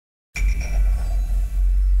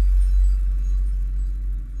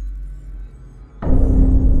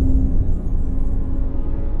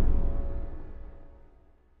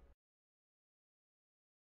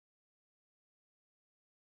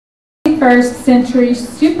21st Century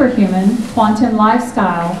Superhuman Quantum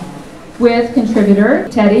Lifestyle with contributor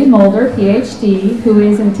Teddi Mulder PhD, who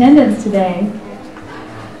is in attendance today.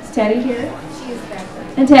 Is Teddi here? She is back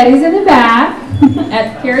there. And Teddi's in the back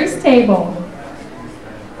at Cary's table.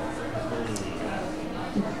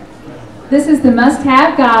 This is the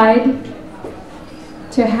must-have guide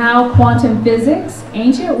to how quantum physics,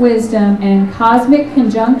 ancient wisdom, and cosmic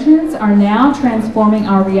conjunctions are now transforming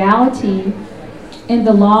our reality in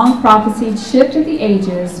the long-prophesied shift of the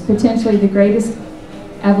ages, potentially the greatest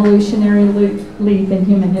evolutionary leap in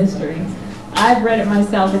human history. I've read it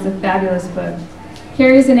myself. It's a fabulous book.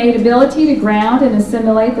 Cary's innate ability to ground and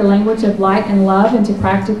assimilate the language of light and love into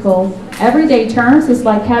practical, everyday terms is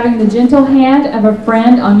like having the gentle hand of a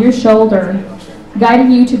friend on your shoulder, guiding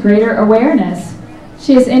you to greater awareness.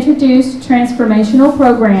 She has introduced transformational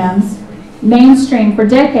programs, mainstream for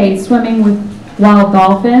decades, swimming with wild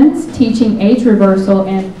dolphins, teaching age reversal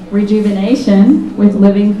and rejuvenation with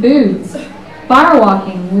living foods,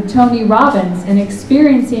 firewalking with Tony Robbins, and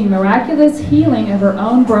experiencing miraculous healing of her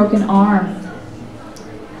own broken arm.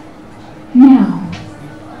 Now,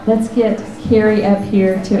 let's get Cary up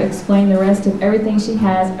here to explain the rest of everything she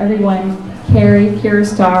has. Everyone, Cary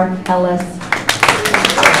Kirastar Ellis.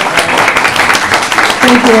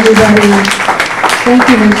 Thank you, everybody. Thank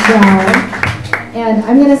you, Michelle. And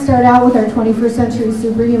I'm going to start out with our 21st Century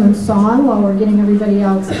Superhuman song while we're getting everybody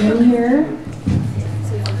else in here.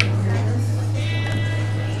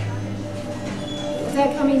 Is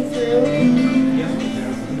that coming through?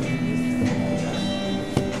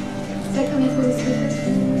 Is that coming through the speakers?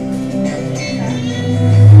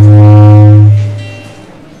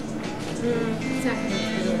 It's not coming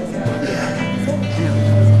through, is it?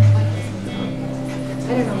 I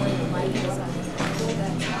don't know where the mic is on.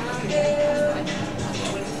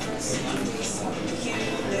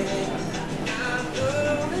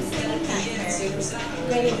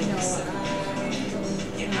 I didn't know.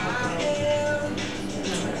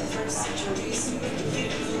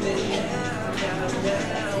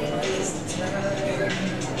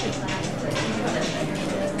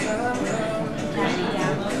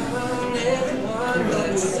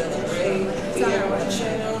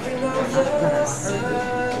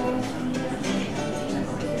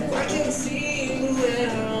 I can see you when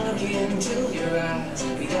I look into your eyes.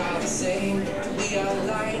 We are the same, we are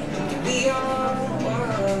light, we are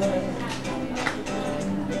one.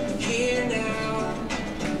 Here now,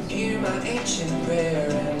 hear my ancient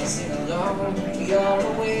prayer and sing along. We are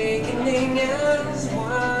awakening as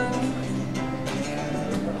one.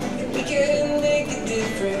 And we can make a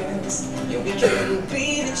difference. Yeah, we can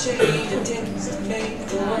be the change it takes to make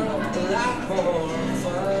the world a lot more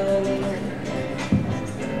fun.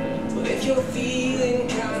 If you're feeling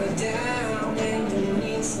kind of down and you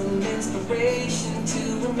need some inspiration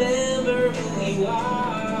to remember who you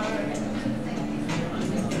are,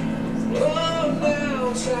 oh,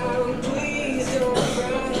 now, child, please don't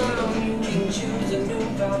frown. You can choose a new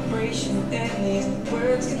vibration, and these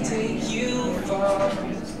words can take you far.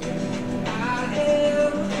 I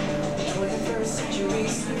am 21st century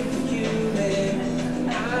superhuman.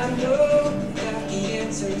 I know that the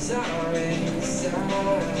answers are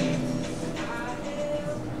inside.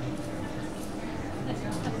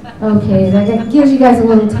 Okay, that gives you guys a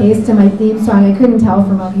little taste of my theme song. I couldn't tell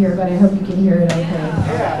from up here, but I hope you can hear it okay.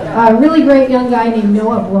 A really great young guy named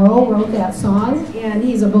Noah Blow wrote that song, and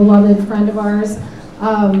he's a beloved friend of ours.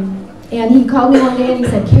 And he called me one day and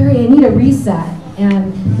he said, "Cary, I need a reset."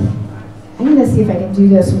 And I'm going to see if I can do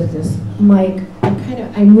this with this mic.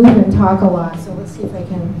 I move and talk a lot, so let's see if I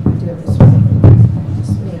can do it this way.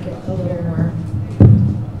 Just make it a little more.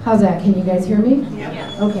 How's that? Can you guys hear me?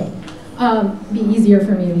 Yeah. Okay. Be easier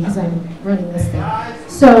for me because I'm running this thing.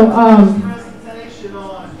 So,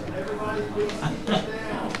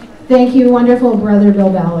 thank you, wonderful brother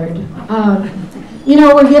Bill Ballard. You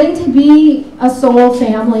know, we're getting to be a soul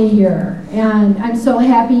family here, and I'm so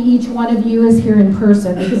happy each one of you is here in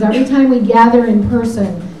person, because every time we gather in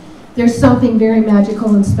person, there's something very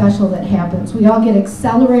magical and special that happens. We all get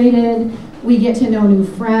accelerated, we get to know new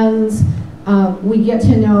friends, we get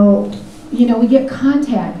to know, we get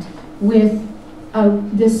contact with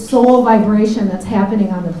this soul vibration that's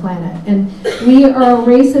happening on the planet. And we are a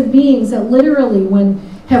race of beings that literally,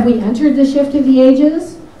 have we entered the shift of the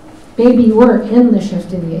ages? Baby, we're in the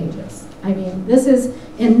shift of the ages. I mean,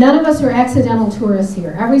 and none of us are accidental tourists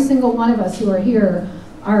here. Every single one of us who are here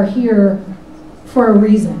for a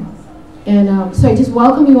reason. And so I just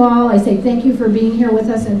welcome you all. I say thank you for being here with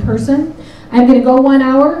us in person. I'm going to go 1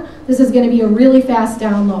 hour. This is going to be a really fast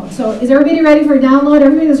download. So is everybody ready for a download?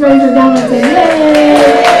 Everybody that's ready for a download, say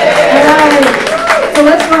yay! All right. So So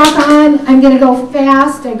let's rock on. I'm going to go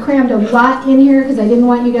fast. I crammed a lot in here because I didn't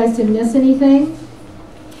want you guys to miss anything.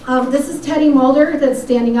 This is Teddi Mulder that's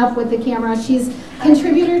standing up with the camera. She's a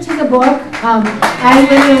contributor to the book. I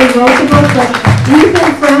literally wrote the book, but we've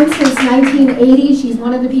been friends since 1980. She's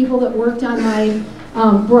one of the people that worked on my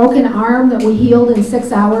broken arm that we healed in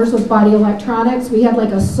 6 hours with body electronics. We had like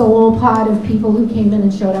a soul pod of people who came in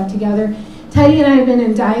and showed up together. Teddi and I have been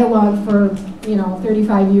in dialogue for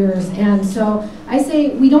 35 years, and so I say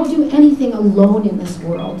we don't do anything alone in this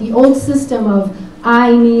world. The old system of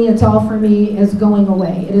I, me, it's all for me is going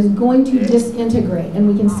away. It is going to disintegrate, and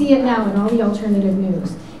we can see it now in all the alternative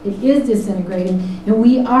news. It is disintegrating, and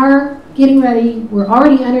we are getting ready. We're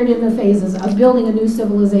already entered in the phases of building a new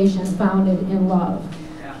civilization founded in love.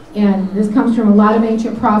 And this comes from a lot of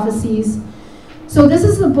ancient prophecies. So this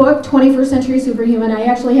is the book, 21st Century Superhuman. I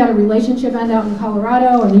actually had a relationship end out in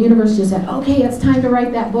Colorado, and the universe just said, okay, it's time to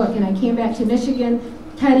write that book. And I came back to Michigan.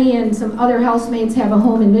 Teddi and some other housemates have a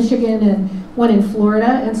home in Michigan and one in Florida.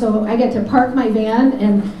 And so I get to park my van,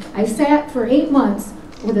 and I sat for 8 months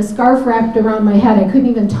with a scarf wrapped around my head. I couldn't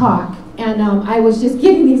even talk. And I was just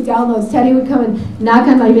getting these downloads. Teddi would come and knock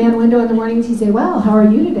on my van window in the morning. She'd say, well, how are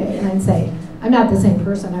you today? And I'd say, I'm not the same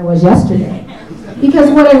person I was yesterday.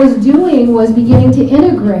 Because what I was doing was beginning to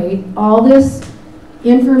integrate all this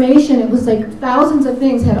information. It was like thousands of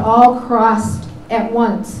things had all crossed at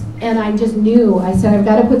once. And I just knew, I said, I've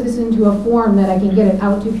got to put this into a form that I can get it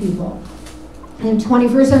out to people. And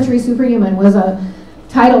 21st Century Superhuman was a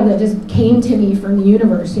title that just came to me from the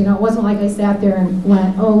universe. It wasn't like I sat there and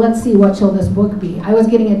went, oh, let's see, what shall this book be? I was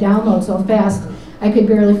getting a download so fast I could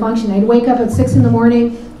barely function. I'd wake up at 6 in the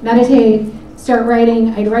morning, meditate, start writing.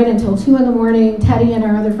 I'd write until 2 in the morning. Teddi and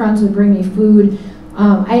our other friends would bring me food.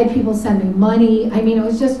 I had people send me money. I mean, it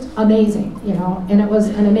was just amazing, and it was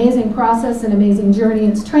an amazing process, an amazing journey.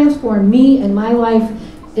 It's transformed me and my life.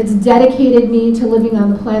 It's dedicated me to living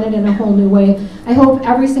on the planet in a whole new way. I hope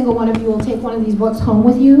every single one of you will take one of these books home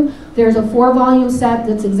with you. There's a 4-volume set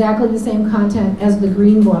that's exactly the same content as the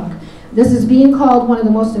green book. This is being called one of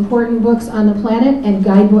the most important books on the planet and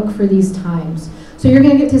guidebook for these times. So you're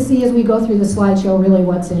going to get to see as we go through the slideshow really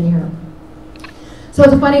what's in here. So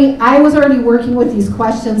it's funny, I was already working with these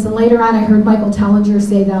questions, and later on I heard Michael Tellinger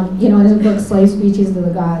say them, in his book, Slave Speeches to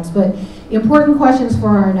the Gods. But important questions for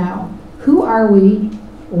our now. Who are we?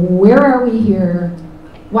 Where are we here?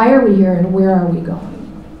 Why are we here? And where are we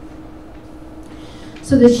going?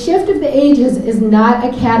 So the shift of the ages is not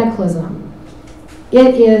a cataclysm.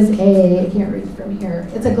 It is I can't read from here.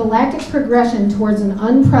 It's a galactic progression towards an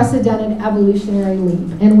unprecedented evolutionary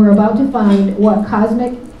leap. And we're about to find what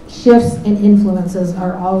cosmic shifts and influences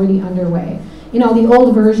are already underway. The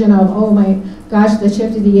old version of, oh my gosh, the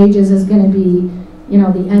shift of the ages is going to be,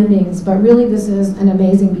 the endings. But really this is an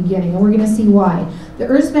amazing beginning. And we're going to see why. The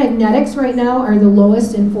Earth's magnetics right now are the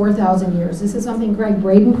lowest in 4,000 years. This is something Greg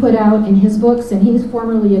Braden put out in his books, and he's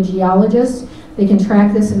formerly a geologist. They can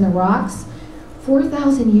track this in the rocks.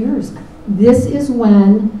 4,000 years. This is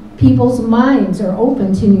when people's minds are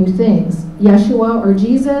open to new things. Yeshua or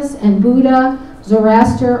Jesus and Buddha,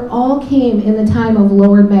 Zoroaster all came in the time of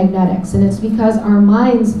lowered magnetics, and it's because our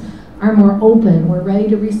minds are more open. We're ready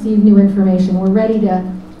to receive new information. We're ready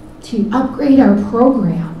to upgrade our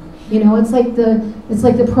program. It's like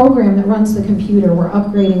the program that runs the computer. We're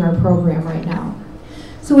upgrading our program right now.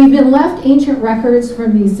 So we've been left ancient records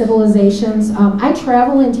from these civilizations. I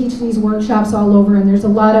travel and teach these workshops all over, and there's a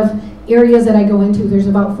lot of areas that I go into. There's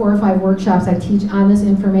about 4 or 5 workshops I teach on this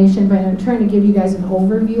information, but I'm trying to give you guys an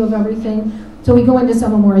overview of everything. So we go into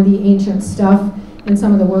some more of the ancient stuff in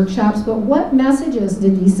some of the workshops, but what messages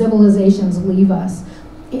did these civilizations leave us?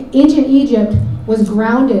 Ancient Egypt was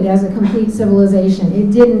grounded as a complete civilization.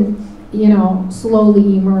 It didn't,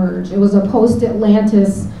 slowly emerge. It was a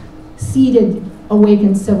post-Atlantis seeded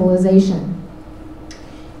awakened civilization.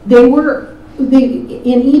 In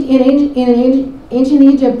ancient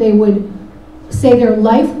Egypt, they would say their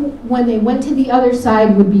life when they went to the other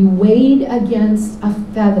side would be weighed against a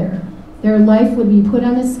feather. Their life would be put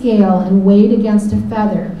on a scale and weighed against a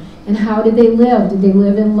feather. And how did they live? Did they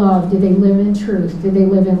live in love? Did they live in truth? Did they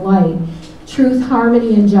live in light? Truth,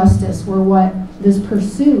 harmony, and justice were what this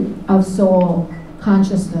pursuit of soul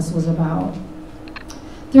consciousness was about.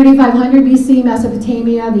 3500 BC,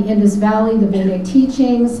 Mesopotamia, the Indus Valley, the Vedic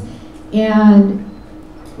teachings, and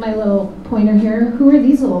my little pointer here. Who are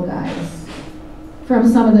these little guys? From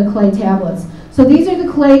some of the clay tablets. So these are the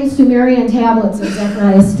clay Sumerian tablets of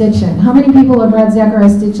Zechariah Sitchin. How many people have read Zechariah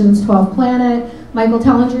Sitchin's 12th Planet? Michael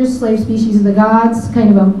Tellinger's Slave Species of the Gods, kind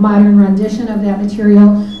of a modern rendition of that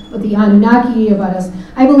material. With the Anunnaki about us.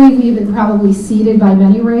 I believe we've been probably seeded by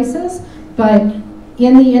many races, but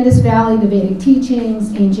In the Indus Valley, the Vedic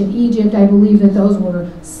teachings, ancient Egypt, I believe that those were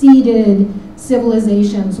seeded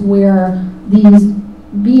civilizations where these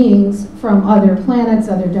beings from other planets,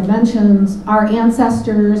 other dimensions, our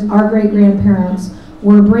ancestors, our great-grandparents,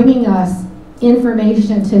 were bringing us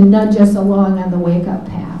information to nudge us along on the wake-up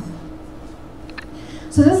path.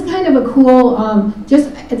 So this is kind of a cool,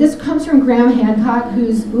 this comes from Graham Hancock,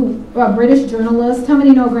 who's a British journalist. How many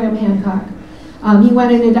know Graham Hancock? He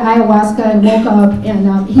went into ayahuasca and woke up,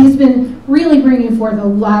 and he's been really bringing forth a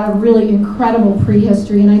lot of really incredible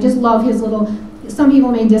prehistory, and I just love his little, some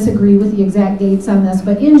people may disagree with the exact dates on this,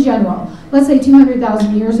 but in general, let's say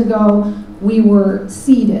 200,000 years ago, we were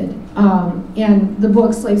seeded. And the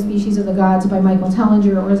book Slave Species of the Gods by Michael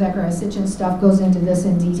Tellinger or Zechariah Sitchin's stuff goes into this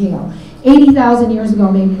in detail. 80,000 years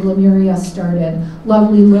ago, maybe Lemuria started.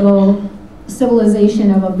 Lovely little civilization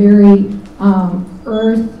of a very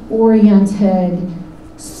earth-oriented,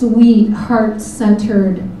 sweet,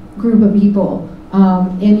 heart-centered group of people.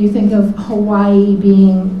 And you think of Hawaii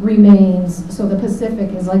being remains, so the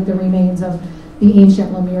Pacific is like the remains of the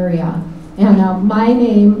ancient Lemuria. And my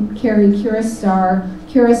name, Cary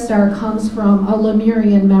Kirastar comes from a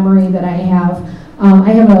Lemurian memory that I have.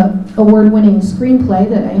 I have an award-winning screenplay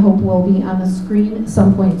that I hope will be on the screen at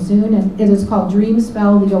some point soon, and it is called Dream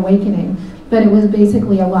Spell: The Awakening. But it was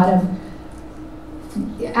basically a lot of,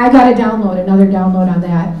 I got a download, another download on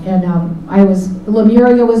that, and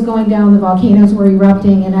Lemuria was going down, the volcanoes were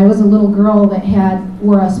erupting, and I was a little girl that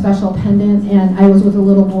wore a special pendant, and I was with a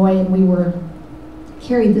little boy, and we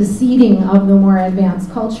carried the seeding of the more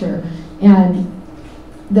advanced culture. And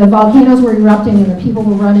the volcanoes were erupting and the people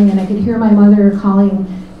were running, and I could hear my mother calling,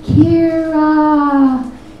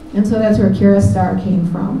 Kira! And so that's where Kirastar came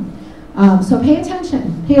from. So pay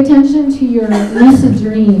attention. Pay attention to your lucid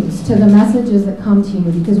dreams, to the messages that come to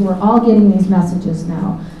you, because we're all getting these messages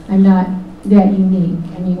now. I'm not that unique.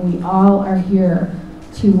 I mean, we all are here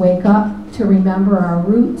to wake up, to remember our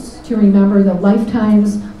roots, to remember the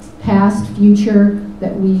lifetimes, past, future,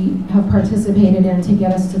 that we have participated in to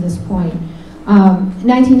get us to this point.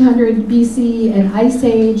 1900 BC, an ice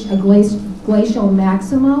age, a glacial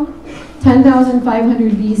maximum.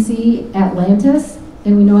 10,500 BC, Atlantis.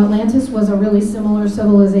 And we know Atlantis was a really similar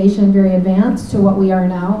civilization, very advanced to what we are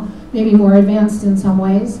now, maybe more advanced in some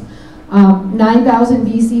ways. 9,000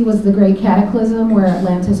 BC was the Great Cataclysm, where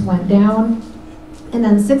Atlantis went down. And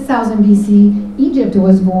then 6,000 BC, Egypt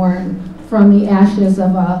was born from the ashes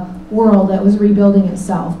of a world that was rebuilding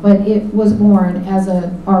itself, but it was born as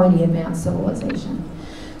an already advanced civilization.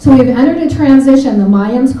 So we've entered a transition the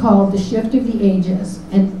Mayans called the shift of the ages,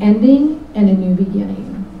 an ending and a new beginning.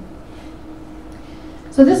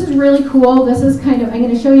 So this is really cool. This is kind of, I'm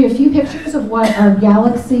going to show you a few pictures of what our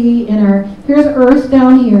galaxy here's Earth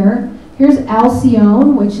down here. Here's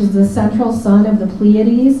Alcyone, which is the central sun of the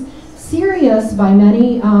Pleiades. Sirius by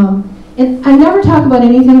many, and I never talk about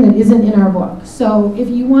anything that isn't in our book. So if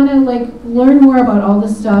you want to learn more about all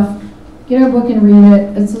this stuff, get our book and read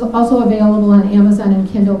it. It's also available on Amazon and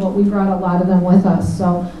Kindle, but we brought a lot of them with us.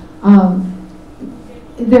 So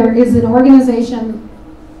there is an organization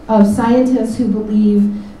of scientists who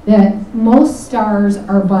believe that most stars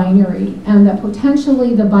are binary, and that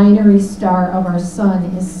potentially the binary star of our sun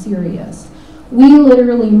is Sirius. We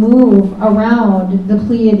literally move around the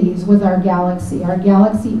Pleiades with our galaxy. Our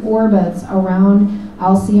galaxy orbits around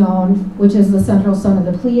Alcyone, which is the central sun of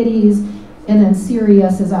the Pleiades, and then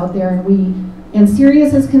Sirius is out there, and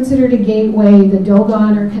Sirius is considered a gateway. The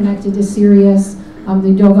Dogon are connected to Sirius.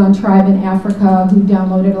 The Dogon tribe in Africa, who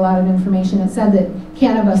downloaded a lot of information, it said that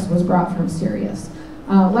cannabis was brought from Sirius.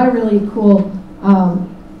 A lot of really cool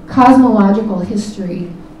cosmological history,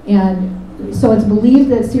 and so it's believed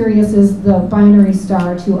that Sirius is the binary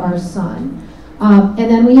star to our sun. And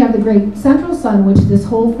then we have the great central sun, which this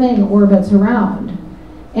whole thing orbits around.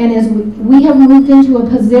 And as we have moved into a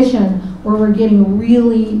position where we're getting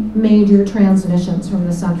really major transmissions from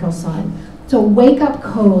the central sun. So wake-up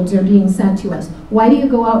codes are being sent to us. Why do you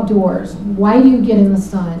go outdoors? Why do you get in the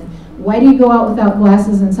sun? Why do you go out without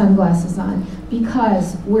glasses and sunglasses on?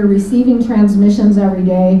 Because we're receiving transmissions every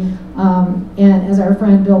day, and as our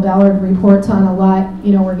friend Bill Ballard reports on a lot,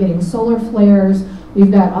 we're getting solar flares.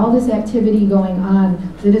 We've got all this activity going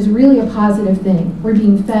on that is really a positive thing. We're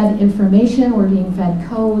being fed information, we're being fed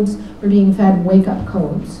codes, we're being fed wake-up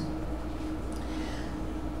codes.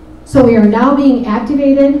 So we are now being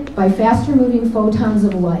activated by faster moving photons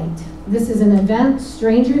of light. This is an event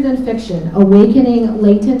stranger than fiction, awakening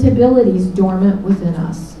latent abilities dormant within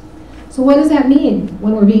us. So what does that mean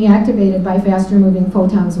when we're being activated by faster moving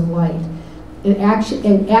photons of light? It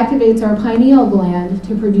activates our pineal gland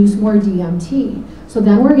to produce more DMT. So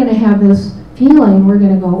then we're going to have this feeling, we're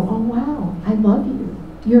going to go, oh wow, I love you.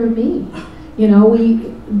 You're me. You know,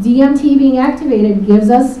 DMT being activated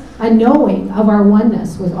gives us a knowing of our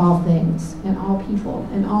oneness with all things and all people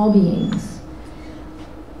and all beings.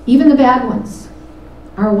 Even the bad ones,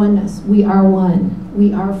 our oneness. We are one.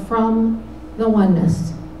 We are from the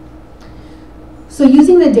oneness. So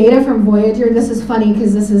using the data from Voyager, this is funny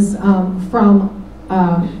because this is from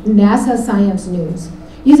NASA Science News.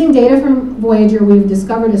 Using data from Voyager, we've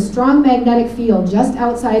discovered a strong magnetic field just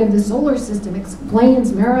outside of the solar system,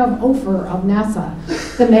 explains Merav Ofer of NASA.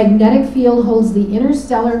 The magnetic field holds the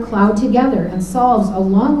interstellar cloud together and solves a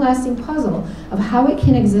long-lasting puzzle of how it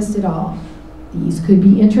can exist at all. These could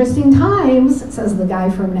be interesting times, says the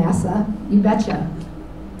guy from NASA. You betcha.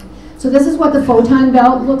 So this is what the photon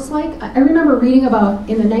belt looks like. I remember reading about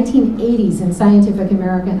in the 1980s in Scientific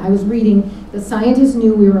American, I was reading that scientists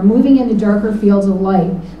knew we were moving into darker fields of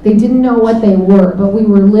light. They didn't know what they were, but we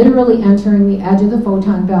were literally entering the edge of the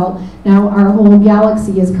photon belt. Now our whole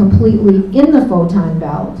galaxy is completely in the photon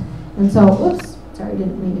belt. And so, oops, sorry, I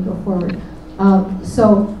didn't mean to go forward.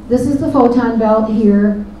 So this is the photon belt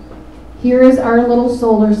here. Here is our little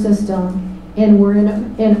solar system, and we're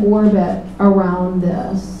in orbit around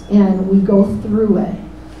this, and we go through it.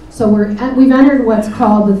 So we've entered what's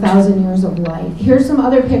called the 1,000 years of light. Here's some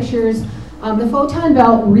other pictures. The photon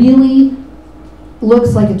belt really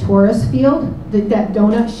looks like a torus field, that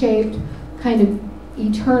donut-shaped, kind of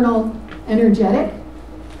eternal, energetic.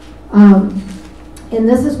 And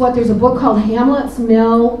this is what, there's a book called Hamlet's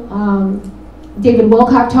Mill. David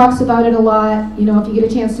Wilcock talks about it a lot. You know, if you get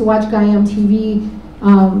a chance to watch Guy on TV,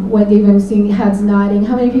 what they've been seeing, heads nodding.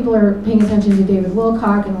 How many people are paying attention to David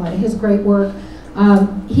Wilcock and a lot of his great work?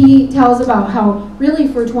 He tells about how really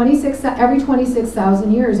for every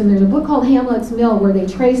 26,000 years, and there's a book called Hamlet's Mill where they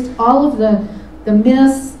traced all of the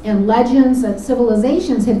myths and legends that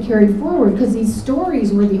civilizations had carried forward, because these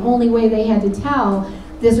stories were the only way they had to tell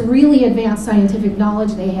this really advanced scientific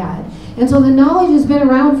knowledge they had. And so the knowledge has been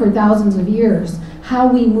around for thousands of years, how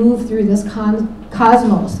we move through this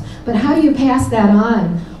cosmos. But how do you pass that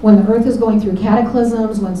on when the earth is going through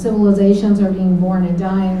cataclysms, when civilizations are being born and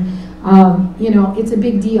dying? You know, it's a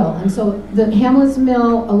big deal. And so the Hamlet's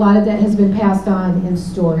Mill, a lot of that has been passed on in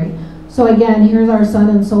story. So again, here's our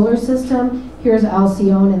sun and solar system. Here's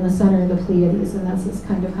Alcyone in the center of the Pleiades, and that's just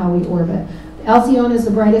kind of how we orbit. Alcyone is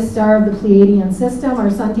the brightest star of the Pleiadian system.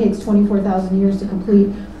 Our sun takes 24,000 years to complete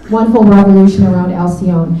one full revolution around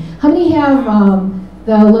Alcyone. How many have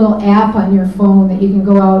the little app on your phone that you can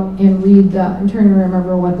go out and read the, I'm trying to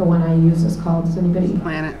remember what the one I use is called. Does anybody?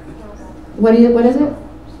 Planet. What is it?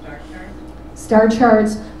 Star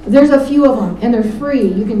Charts. There's a few of them, and they're free.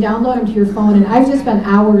 You can download them to your phone, and I've just spent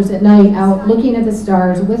hours at night out looking at the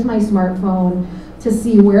stars with my smartphone to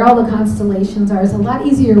see where all the constellations are. It's a lot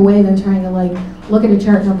easier way than trying to like look at a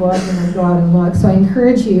chart in a book and then go out and look. So I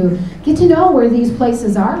encourage you, get to know where these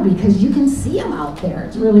places are because you can see them out there.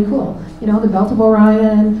 It's really cool. You know, the Belt of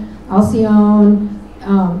Orion, Alcyone,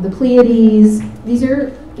 the Pleiades. These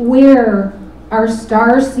are where our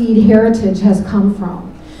star seed heritage has come from.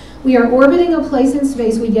 We are orbiting a place in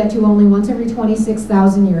space we get to only once every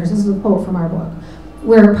 26,000 years. This is a quote from our book.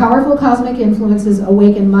 Where powerful cosmic influences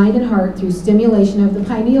awaken mind and heart through stimulation of the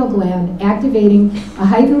pineal gland, activating a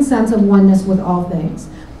heightened sense of oneness with all things.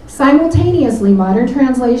 Simultaneously, modern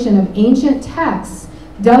translation of ancient texts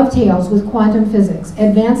dovetails with quantum physics,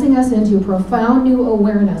 advancing us into profound new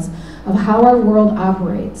awareness of how our world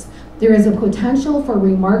operates. There is a potential for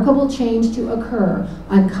remarkable change to occur,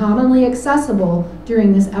 uncommonly accessible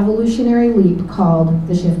during this evolutionary leap called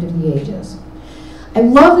the shift of the ages. I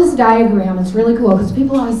love this diagram. It's really cool because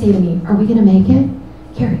people always say to me, are we going to make it?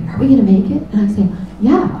 Cary, are we going to make it? And I say,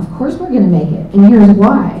 yeah, of course we're going to make it. And here's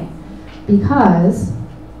why. Because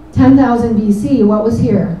 10,000 BC, what was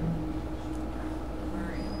here?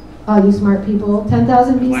 Oh, you smart people.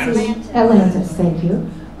 10,000 BC, Atlantis, thank you.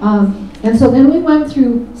 And so then we went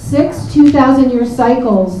through 6 2,000-year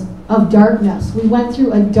cycles of darkness. We went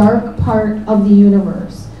through a dark part of the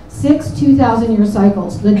universe. 6 2,000-year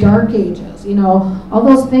cycles, the dark ages, you know, all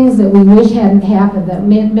those things that we wish hadn't happened that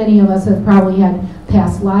many of us have probably had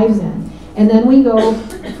past lives in. And then we go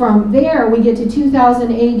from there, we get to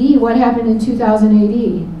 2000 AD. What happened in 2000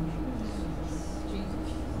 AD?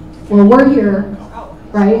 Well, we're here,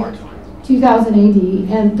 right? 2000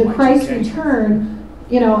 AD, and the Christ returned,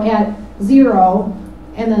 you know, at 0,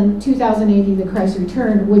 and then 2000 AD, the Christ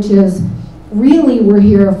returned, which is really we're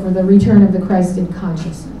here for the return of the Christ in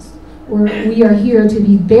consciousness. We are here to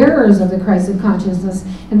be bearers of the Christ of consciousness,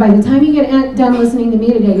 and by the time you get done listening to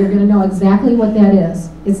me today, you're going to know exactly what that is.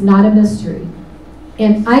 It's not a mystery.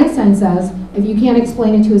 And Einstein says, if you can't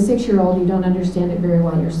explain it to a 6-year-old, you don't understand it very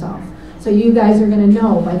well yourself. So you guys are going to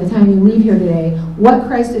know by the time you leave here today what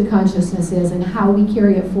Christed consciousness is and how we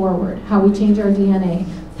carry it forward, how we change our DNA,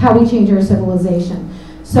 how we change our civilization.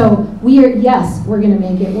 So we are, yes, we're going to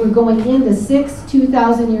make it. We're going into 6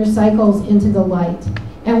 2,000-year cycles into the light.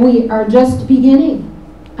 And we are just beginning.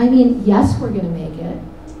 I mean, yes, we're going to make it.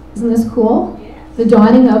 Isn't this cool? The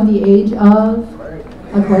dawning of the age of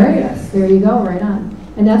Aquarius. There you go, right on.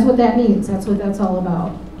 And that's what that means. That's what that's all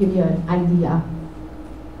about. Give you an idea.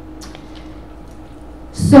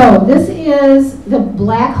 So this is the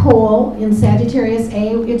black hole in Sagittarius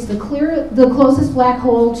A. It's the closest black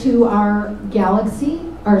hole to our galaxy,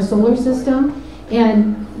 our solar system.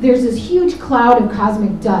 And there's this huge cloud of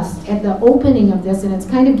cosmic dust at the opening of this, and it's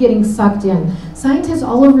kind of getting sucked in. Scientists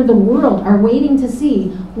all over the world are waiting to see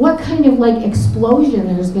what kind of like explosion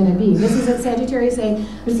there's going to be. This is at Sagittarius A.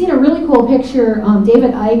 I've seen a really cool picture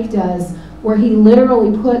David Icke does, where he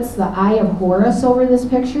literally puts the Eye of Horus over this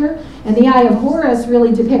picture. And the Eye of Horus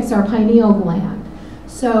really depicts our pineal gland.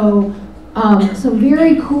 So some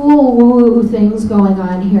very cool woo-woo things going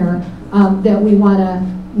on here that we want to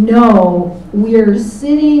know. We're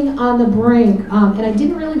sitting on the brink, and I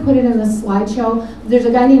didn't really put it in this slideshow. There's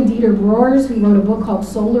a guy named Dieter Breuers who wrote a book called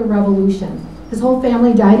Solar Revolution. His whole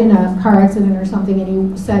family died in a car accident or something,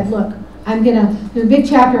 and he said, look, there's a big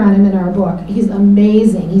chapter on him in our book. He's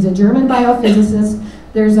amazing. He's a German biophysicist.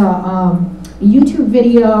 There's a YouTube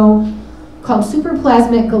video called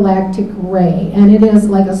Superplasmic Galactic Ray, and it is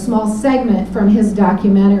like a small segment from his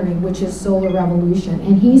documentary, which is Solar Revolution.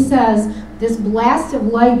 And he says this blast of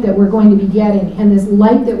light that we're going to be getting, and this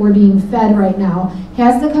light that we're being fed right now,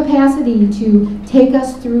 has the capacity to take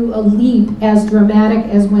us through a leap as dramatic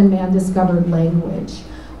as when man discovered language.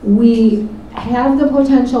 We have the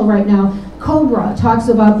potential right now. Cobra talks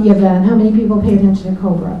about the event. How many people pay attention to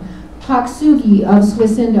Cobra? Paksugi of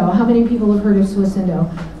Swiss Indo. How many people have heard of Swiss Indo?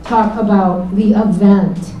 Talk about the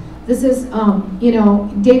event. This is,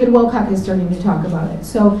 David Wilcock is starting to talk about it.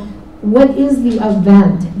 So what is the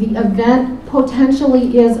event? The event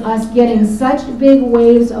potentially is us getting such big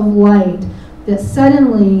waves of light that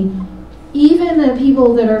suddenly even the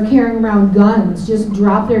people that are carrying around guns just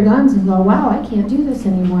drop their guns and go, wow, I can't do this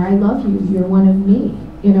anymore. I love you. You're one of me.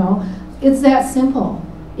 It's that simple.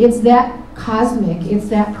 It's that cosmic. It's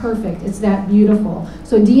that perfect. It's that beautiful.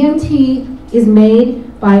 So DMT is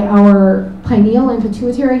made by our pineal and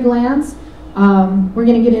pituitary glands. We're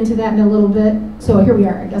going to get into that in a little bit. So here we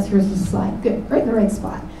are. I guess here's the slide. Good. Right in the right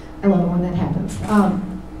spot. I love it when that happens.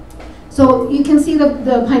 So you can see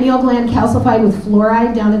the pineal gland calcified with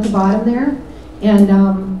fluoride down at the bottom there. And,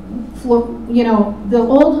 the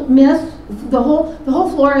old myth, the whole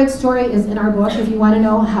fluoride story is in our book if you want to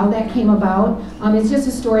know how that came about. It's just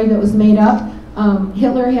a story that was made up.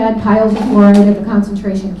 Hitler had piles of fluoride at the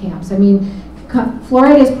concentration camps. I mean,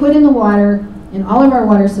 fluoride is put in the water, in all of our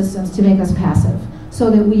water systems, to make us passive, so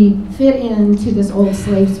that we fit into this old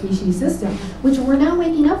slave species system, which we're now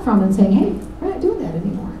waking up from and saying, hey, we're not doing that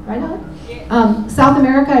anymore, right on? South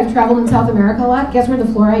America, I've traveled in South America a lot. Guess where the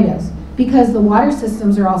fluoride is? Because the water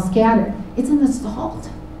systems are all scattered. It's in the salt,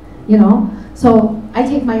 So I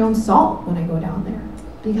take my own salt when I go down there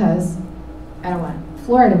because I don't want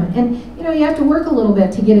fluoride in it. And, you have to work a little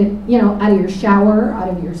bit to get it, out of your shower, out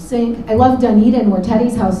of your sink. I love Dunedin, where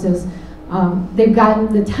Teddy's house is.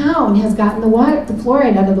 The town has gotten the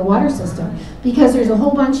fluoride out of the water system because there's a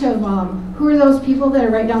whole bunch of, who are those people that are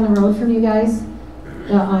right down the road from you guys?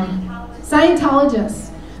 Scientologists.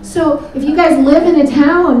 So if you guys live in a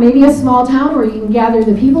town, maybe a small town where you can gather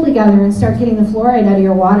the people together and start getting the fluoride out of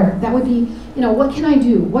your water, that would be, what can I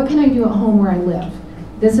do? What can I do at home where I live?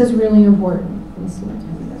 This is really important. Let's see what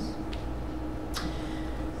time it is.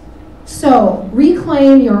 So,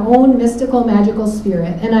 reclaim your own mystical, magical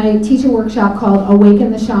spirit. And I teach a workshop called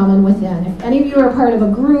Awaken the Shaman Within. If any of you are part of a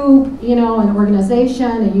group, an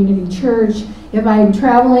organization, a Unity Church, if I'm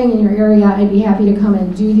traveling in your area, I'd be happy to come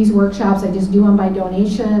and do these workshops. I just do them by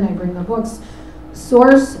donation. I bring the books.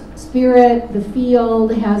 Source, Spirit, the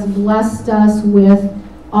field has blessed us with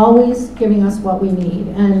always giving us what we need.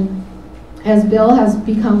 And as Bill has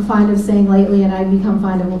become fond of saying lately, and I've become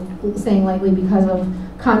fond of saying lately because of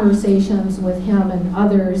conversations with him and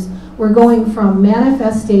others, we're going from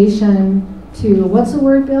manifestation to, what's the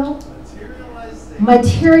word, Bill?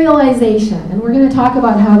 Materialization. And we're going to talk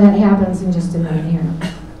about how that happens in just a minute here.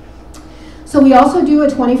 So we also do a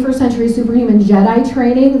 21st Century Superhuman Jedi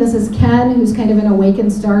training. This is Ken, who's kind of an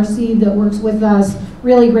awakened starseed that works with us.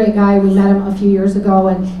 Really great guy. We met him a few years ago,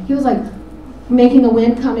 and he was like, making the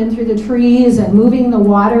wind come in through the trees and moving the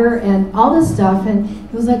water and all this stuff. And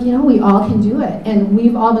it was like, you know, we all can do it. And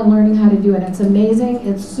we've all been learning how to do it. It's amazing.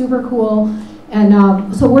 It's super cool.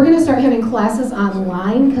 And so we're going to start having classes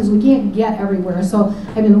online because we can't get everywhere. So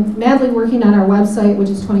I've been madly working on our website, which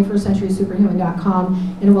is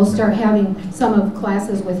 21stCenturySuperhuman.com, and we'll start having some of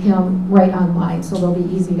classes with him right online, so they'll be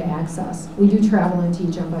easy to access. We do travel and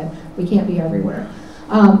teach them, but we can't be everywhere.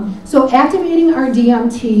 So activating our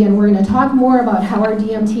DMT, and we're going to talk more about how our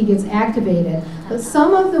DMT gets activated, but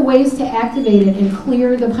some of the ways to activate it and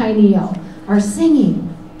clear the pineal are singing,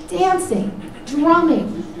 dancing,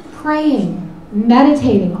 drumming, praying,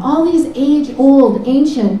 meditating, all these age-old,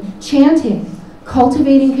 ancient chanting,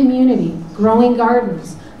 cultivating community, growing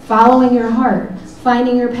gardens, following your heart,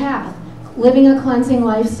 finding your path, living a cleansing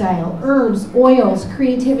lifestyle, herbs, oils,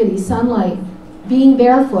 creativity, sunlight, being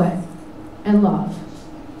barefoot, and love.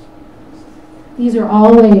 These are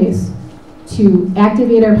all ways to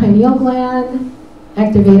activate our pineal gland,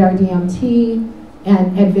 activate our DMT,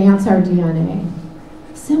 and advance our DNA.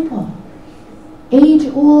 Simple.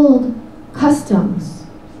 Age-old customs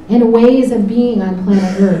and ways of being on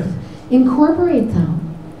planet Earth. Incorporate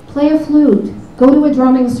them. Play a flute. Go to a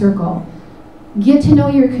drumming circle. Get to know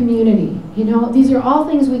your community. You know, these are all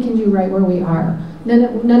things we can do right where we are.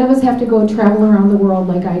 None of us have to go travel around the world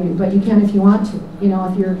like I do, but you can if you want to. You know,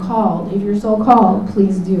 if you're called, if you're so called,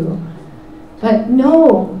 please do. But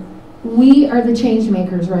no, we are the change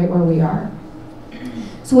makers right where we are.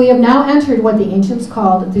 So we have now entered what the ancients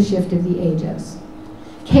called the shift of the ages.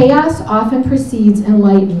 Chaos often precedes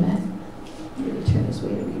enlightenment. Let me turn this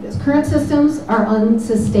way to read this. Current systems are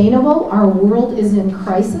unsustainable. Our world is in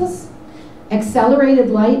crisis. Accelerated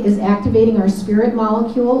light is activating our spirit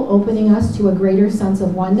molecule, opening us to a greater sense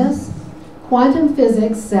of oneness. Quantum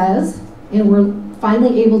physics says, and we're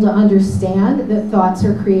finally able to understand, that thoughts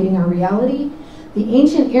are creating our reality. The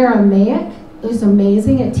ancient Aramaic is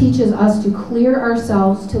amazing. It teaches us to clear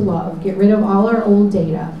ourselves to love, get rid of all our old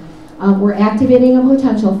data. We're activating a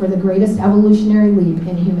potential for the greatest evolutionary leap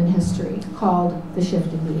in human history, called the shift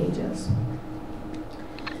of the ages.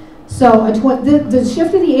 So the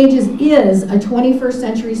shift of the ages is a 21st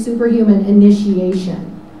century superhuman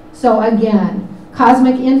initiation. So again,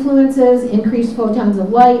 cosmic influences, increased photons of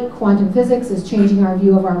light, quantum physics is changing our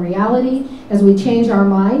view of our reality. As we change our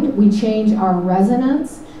mind, we change our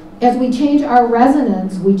resonance. As we change our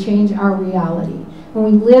resonance, we change our reality. When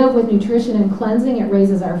we live with nutrition and cleansing, it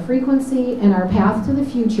raises our frequency, and our path to the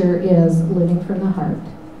future is living from the heart.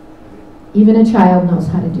 Even a child knows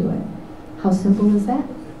how to do it. How simple is that?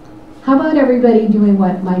 How about everybody doing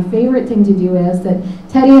what my favorite thing to do is, that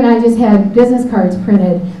Teddy and I just had business cards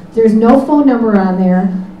printed. There's no phone number on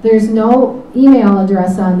there. There's no email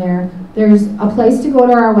address on there. There's a place to go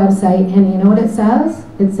to our website, and you know what it says?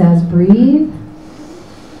 It says breathe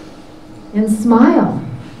and smile.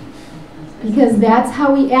 Because that's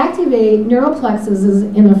how we activate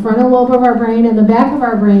neuroplexuses in the frontal lobe of our brain and the back of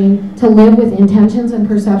our brain to live with intentions and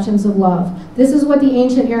perceptions of love. This is what the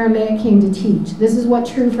ancient Aramaic came to teach. This is what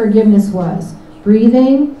true forgiveness was.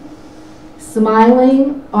 Breathing,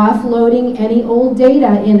 smiling, offloading any old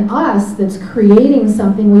data in us that's creating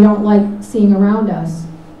something we don't like seeing around us,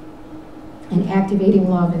 and activating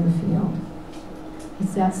love in the field.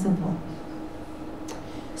 It's that simple.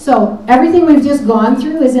 So everything we've just gone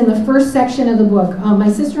through is in the first section of the book.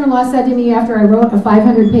 My sister-in-law said to me after I wrote a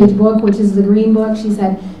 500-page book, which is the green book, she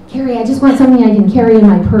said, "Cary, I just want something I can carry in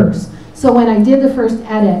my purse." So when I did the first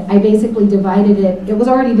edit, I basically divided it. It was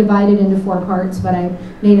already divided into 4 parts, but I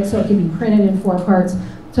made it so it could be printed in 4 parts.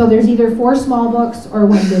 So there's either 4 small books or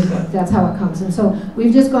 1 big book. That's how it comes. And so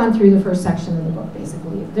we've just gone through the first section of the book,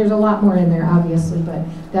 basically. There's a lot more in there, obviously, but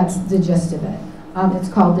that's the gist of it. It's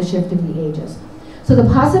called The Shift of the Ages. So the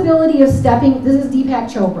possibility of stepping, this is Deepak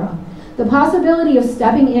Chopra, the possibility of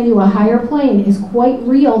stepping into a higher plane is quite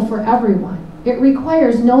real for everyone. It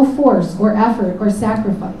requires no force or effort or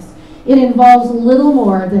sacrifice. It involves little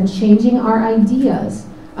more than changing our ideas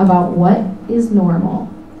about what is normal.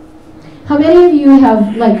 How many of you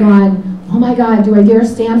have gone, oh my God, do I dare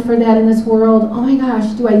stand for that in this world? Oh my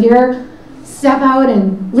gosh, do I dare step out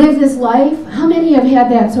and live this life? How many have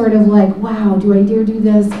had that sort of wow, do I dare do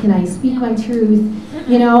this? Can I speak my truth?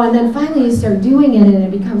 You know, and then finally you start doing it and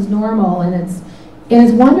it becomes normal, and it's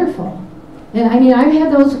wonderful. And I mean, I've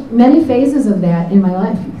had those many phases of that in my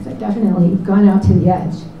life, because I've definitely gone out to the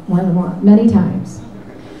edge many times.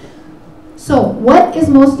 So what is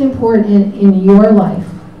most important in your life?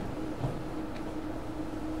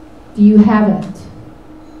 Do you have it?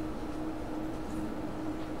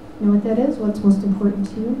 You know what that is? What's most important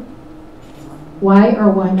to you? Why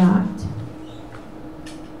or why not?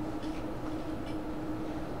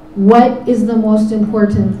 What is the most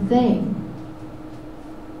important thing?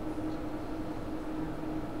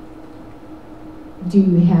 Do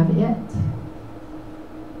you have it?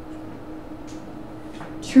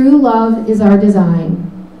 True love is our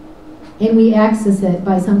design, and we access it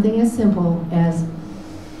by something as simple as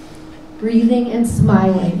breathing and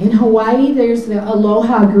smiling. In Hawaii, there's the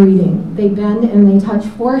aloha greeting. They bend and they touch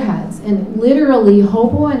foreheads, and literally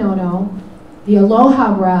ho'oponopono, the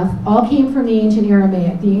aloha breath, all came from the ancient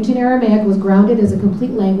Aramaic. The ancient Aramaic was grounded as a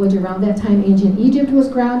complete language. Around that time, ancient Egypt was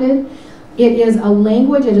grounded. It is a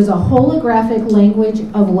language, it is a holographic language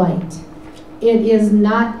of light. It is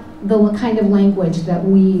not the kind of language that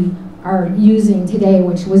we are using today,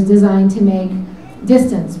 which was designed to make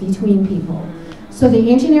distance between people. So the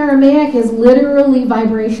ancient Aramaic is literally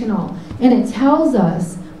vibrational, and it tells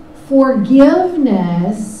us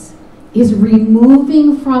forgiveness is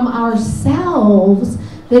removing from ourselves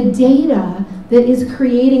the data that is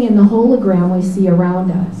creating in the hologram we see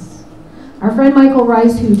around us. Our friend Michael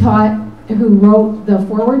Rice, who wrote the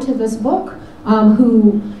foreword to this book,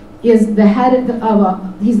 who is the head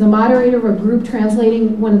of he's the moderator of a group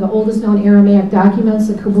translating one of the oldest known Aramaic documents,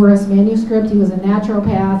 the Koubourous manuscript. He was a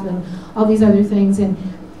naturopath and all these other things, and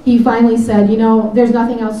he finally said, you know, there's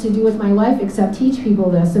nothing else to do with my life except teach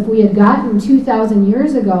people this. If we had gotten 2,000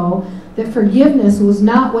 years ago that forgiveness was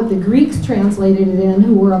not what the Greeks translated it in,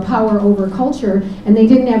 who were a power over culture, and they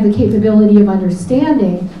didn't have the capability of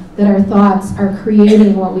understanding that our thoughts are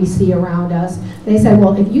creating what we see around us. They said,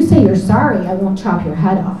 well, if you say you're sorry, I won't chop your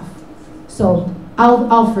head off. So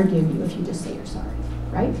I'll forgive you if you just say you're sorry,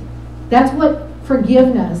 right? That's what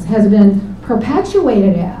forgiveness has been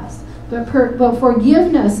perpetuated as. But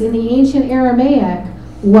forgiveness in the ancient Aramaic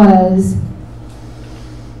was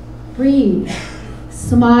breathe,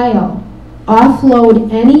 smile,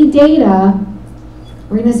 offload any data,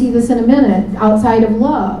 we're going to see this in a minute, outside of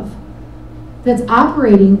love, that's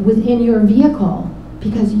operating within your vehicle,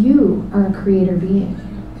 because you are a creator being.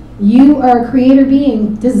 You are a creator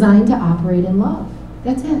being designed to operate in love.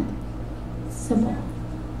 That's it. Simple.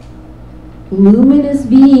 Luminous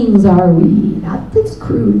beings are we, not this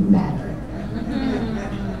crude matter.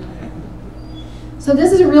 So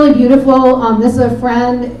this is really beautiful. This is a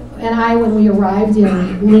friend and I when we arrived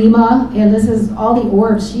in Lima, and this is all the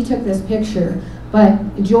orbs. She took this picture.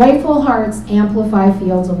 But joyful hearts amplify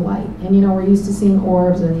fields of light. And you know, we're used to seeing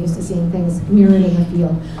orbs and used to seeing things mirrored in the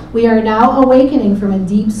field. We are now awakening from a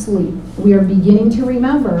deep sleep. We are beginning to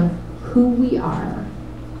remember who we are.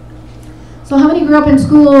 So how many grew up in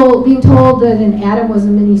school being told that an atom was a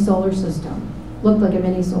mini solar system? Looked like a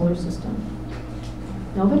mini solar system?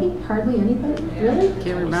 Nobody? Hardly anybody? Really?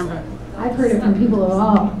 Can't remember. I've heard it from people at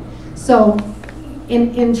all. So,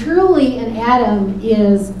 and truly an atom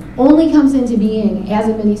only comes into being as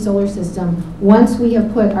a mini solar system once we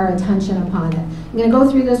have put our attention upon it. I'm going to go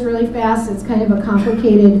through this really fast. It's kind of a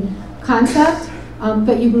complicated concept,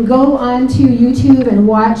 but you can go onto YouTube and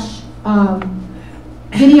watch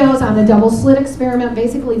videos on the double slit experiment.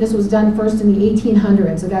 Basically, this was done first in the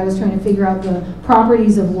 1800s. The guy was trying to figure out the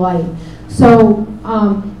properties of light. So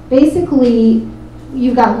basically,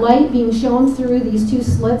 you've got light being shown through these two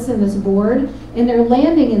slits in this board, and they're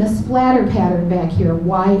landing in a splatter pattern back here.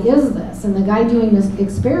 Why is this? And the guy doing this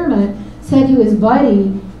experiment said to his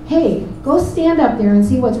buddy, hey, go stand up there and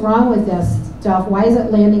see what's wrong with this stuff. Why is it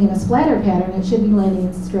landing in a splatter pattern? It should be landing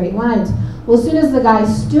in straight lines. Well, as soon as the guy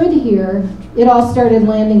stood here, it all started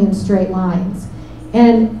landing in straight lines.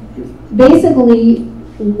 And basically,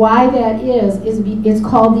 why that is it's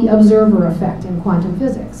called the observer effect in quantum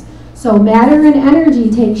physics. So matter and energy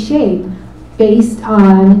take shape based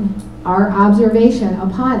on our observation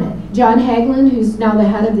upon it. John Hagelin, who's now the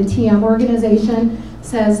head of the TM organization,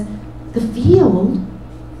 says the field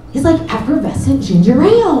is like effervescent ginger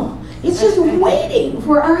ale. It's just waiting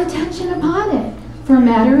for our attention upon it, for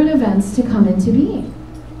matter and events to come into being.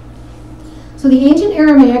 So the ancient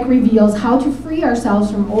Aramaic reveals how to free ourselves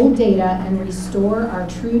from old data and restore our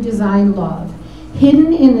true design love.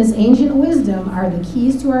 Hidden in this ancient wisdom are the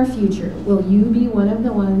keys to our future. Will you be one of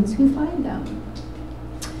the ones who find them?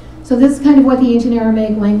 So this is kind of what the ancient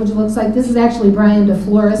Aramaic language looks like. This is actually Brian de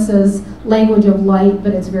Flores's language of light,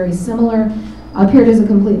 but it's very similar. Appeared as a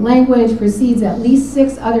complete language, precedes at least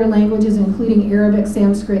 6 other languages, including Arabic,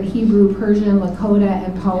 Sanskrit, Hebrew, Persian, Lakota,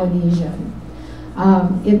 and Polynesian.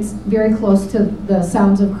 It's very close to the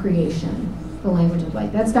sounds of creation, the language of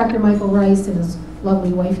light. That's Dr. Michael Rice and his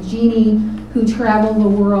lovely wife, Jeannie, who travel the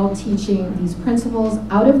world teaching these principles.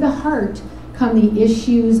 Out of the heart come the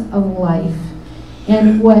issues of life.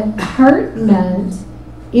 And what heart meant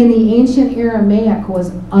in the ancient Aramaic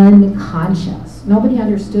was unconscious. Nobody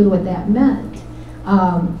understood what that meant.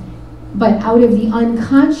 But out of the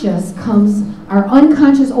unconscious comes our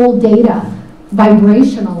unconscious old data.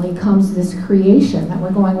 Vibrationally comes this creation that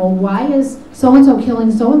we're going, well, why is so-and-so killing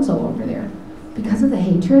so-and-so over there? Because of the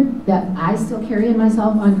hatred that I still carry in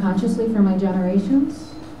myself unconsciously for my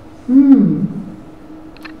generations?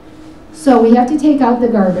 So we have to take out the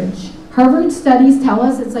garbage. Harvard studies tell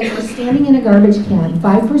us it's like we're standing in a garbage can.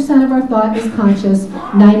 5% of our thought is conscious,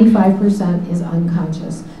 95% is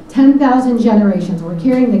unconscious. 10,000 generations. We're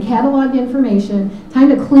carrying the cataloged information. Time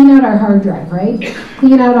to clean out our hard drive, right?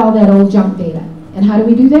 Clean out all that old junk data. And how do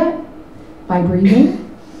we do that? By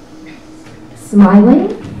breathing,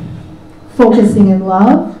 smiling, focusing in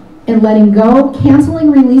love, and letting go.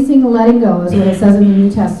 Canceling, releasing, letting go is what it says in the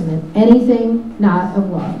New Testament. Anything not of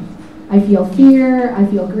love. I feel fear, I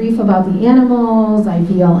feel grief about the animals, I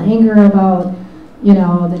feel anger about,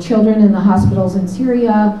 the children in the hospitals in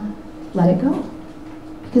Syria. Let it go.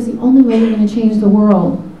 Because the only way we're going to change the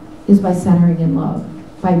world is by centering in love.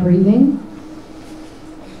 By breathing,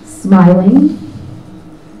 smiling,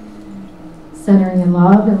 centering in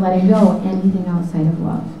love, and letting go anything outside of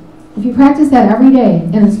love. If you practice that every day,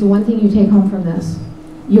 and it's the one thing you take home from this,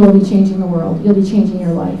 you will be changing the world. You'll be changing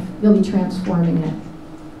your life. You'll be transforming it.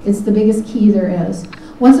 It's the biggest key there is.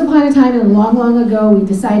 Once upon a time, and long, long ago, we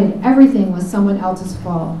decided everything was someone else's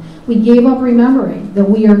fault. We gave up remembering that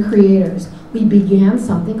we are creators. We began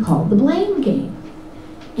something called the blame game.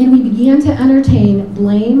 And we began to entertain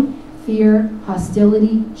blame, fear,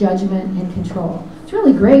 hostility, judgment, and control. It's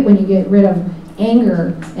really great when you get rid of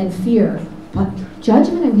anger and fear, but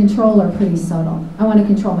judgment and control are pretty subtle. I want to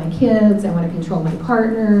control my kids, I want to control my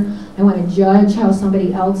partner, I want to judge how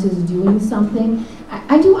somebody else is doing something.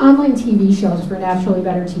 I do online TV shows for Naturally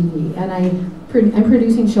Better TV, and I'm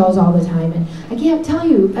producing shows all the time, and I can't tell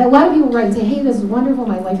you, a lot of people write and say, hey, this is wonderful,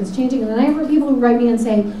 my life is changing, and then I have people who write me and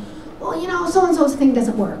say, well, so-and-so's thing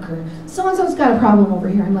doesn't work, or so-and-so's got a problem over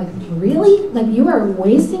here. I'm like, really? Like, you are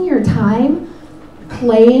wasting your time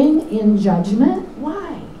playing in judgment?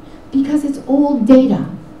 Why? Because it's old data.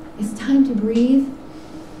 It's time to breathe,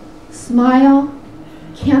 smile,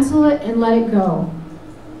 cancel it, and let it go.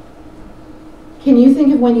 Can you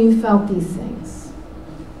think of when you felt these things?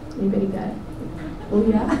 Anybody got it? Oh,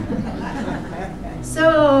 yeah?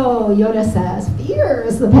 So, Yoda says, fear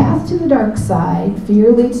is the path to the dark side.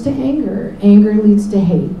 Fear leads to anger. Anger leads to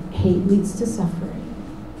hate. Hate leads to suffering.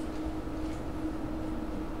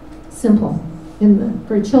 Simple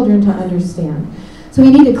for children to understand. So we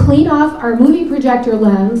need to clean off our movie projector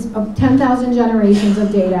lens of 10,000 generations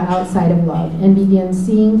of data outside of love and begin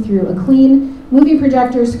seeing through a clean movie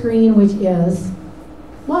projector screen, which is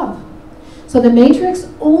love. So the matrix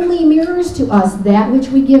only mirrors to us that which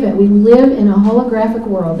we give it. We live in a holographic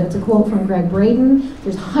world. That's a quote from Greg Braden.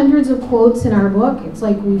 There's hundreds of quotes in our book. It's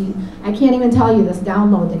like I can't even tell you this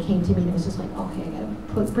download that came to me. It was just like, okay,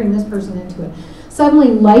 I gotta bring this person into it. Suddenly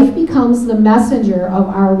life becomes the messenger of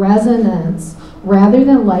our resonance rather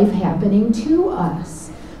than life happening to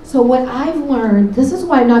us. So what I've learned, this is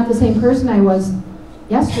why I'm not the same person I was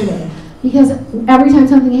yesterday. Because every time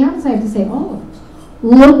something happens, I have to say, oh,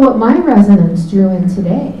 look what my resonance drew in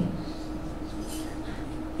today.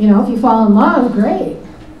 If you fall in love, great.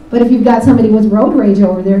 But if you've got somebody with road rage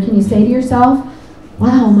over there, can you say to yourself,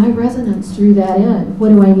 wow, my resonance drew that in. What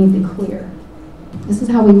do I need to clear? This is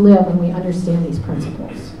how we live when we understand these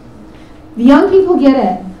principles. The young people get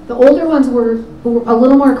it. The older ones were a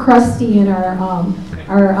little more crusty in our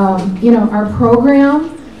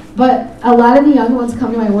program. But a lot of the young ones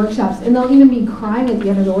come to my workshops, and they'll even be crying at the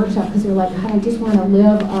end of the workshop because they're like, God, I just want to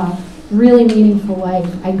live a really meaningful life.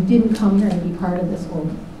 I didn't come here to be part of this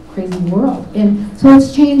whole crazy world. And so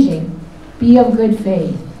it's changing. Be of good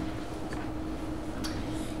faith.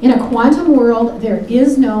 In a quantum world, there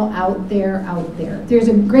is no out there. There's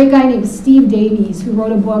a great guy named Steve Davies who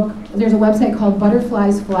wrote a book. There's a website called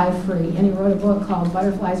Butterflies Fly Free, and he wrote a book called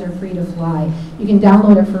Butterflies Are Free to Fly. You can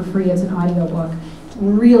download it for free. It's an audio book.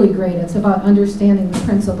 Really great. It's about understanding the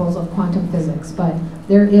principles of quantum physics, but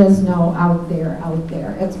there is no out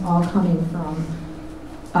there. It's all coming from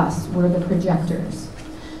us. We're the projectors.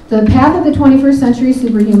 The path of the 21st century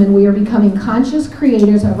superhuman, we are becoming conscious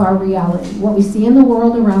creators of our reality. What we see in the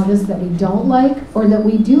world around us that we don't like or that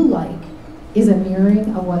we do like is a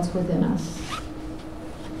mirroring of what's within us.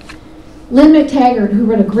 Lynn McTaggart, who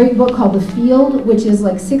wrote a great book called The Field, which is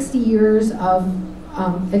like 60 years of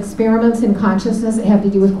experiments in consciousness that have to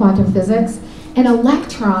do with quantum physics. An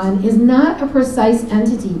electron is not a precise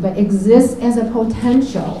entity, but exists as a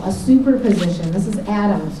potential, a superposition, this is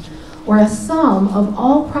atoms, or a sum of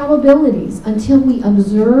all probabilities until we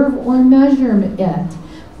observe or measure it.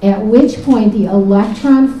 at which point the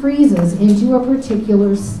electron freezes into a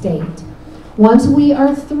particular state. Once we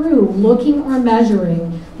are through looking or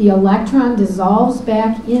measuring, the electron dissolves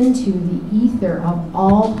back into the ether of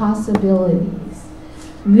all possibilities.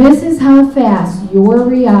 This is how fast your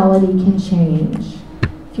reality can change.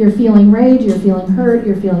 If you're feeling rage, you're feeling hurt,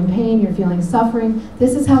 you're feeling pain, you're feeling suffering,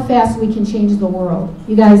 this is how fast we can change the world.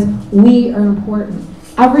 You guys, we are important.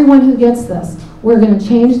 Everyone who gets this, we're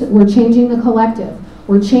changing the collective.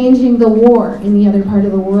 We're changing the war in the other part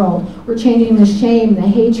of the world. We're changing the shame, the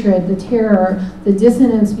hatred, the terror, the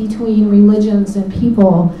dissonance between religions and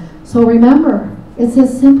people. So remember, it's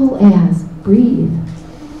as simple as breathe,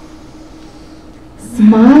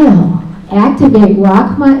 smile, activate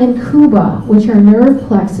Rachma and Kuba, which are nerve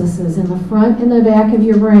plexuses in the front and the back of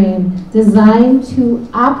your brain, designed to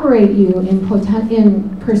operate you in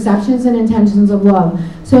perceptions and intentions of love.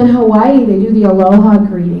 So in Hawaii, they do the aloha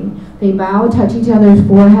greeting. They bow, touch each other's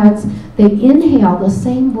foreheads. They inhale the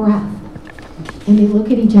same breath, and they look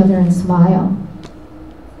at each other and smile.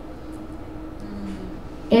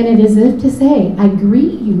 And it is as if to say, I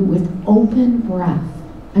greet you with open breath.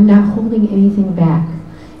 I'm not holding anything back.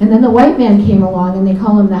 And then the white man came along, and they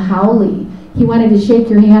call him the Howley. He wanted to shake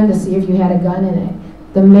your hand to see if you had a gun in it.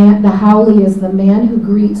 The Howley is the man who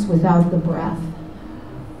greets without the breath.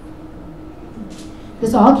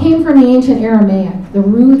 This all came from the ancient Aramaic, the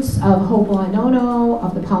roots of Ho'oponopono,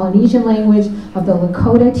 of the Polynesian language, of the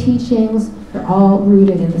Lakota teachings. They're all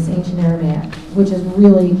rooted in this ancient Aramaic, which is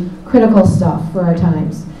really critical stuff for our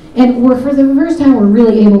times. And for the first time, we're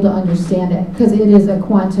really able to understand it, because it is a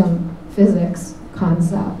quantum physics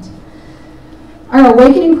concept. Our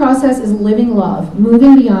awakening process is living love,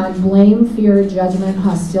 moving beyond blame, fear, judgment,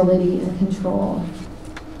 hostility, and control.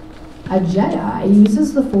 A Jedi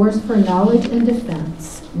uses the Force for knowledge and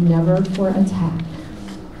defense, never for attack.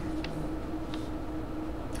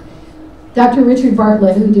 Dr. Richard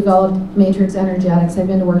Bartlett, who developed Matrix Energetics, I've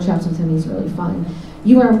been to workshops with him, he's really fun.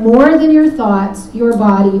 You are more than your thoughts, your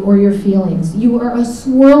body, or your feelings. You are a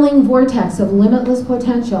swirling vortex of limitless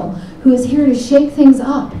potential who is here to shake things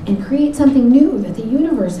up and create something new that the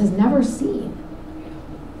universe has never seen.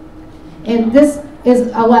 And this is,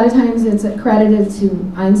 a lot of times it's accredited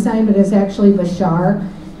to Einstein, but it's actually Bashar.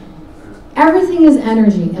 Everything is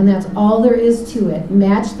energy, and that's all there is to it.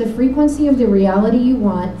 Match the frequency of the reality you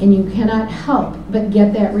want, and you cannot help but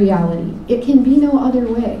get that reality. It can be no other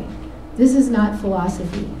way. This is not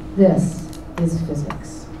philosophy. This is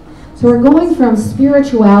physics. So we're going from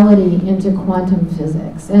spirituality into quantum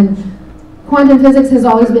physics. And quantum physics has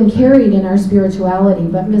always been carried in our spirituality,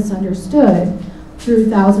 but misunderstood through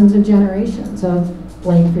thousands of generations of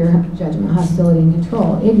blame, fear, judgment, hostility, and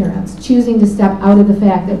control, ignorance, choosing to step out of the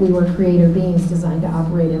fact that we were creator beings designed to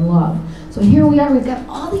operate in love. So here we are, we've got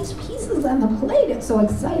all these pieces on the plate. It's so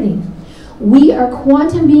exciting. We are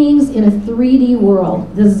quantum beings in a 3D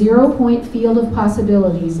world. The 0-point field of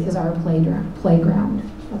possibilities is our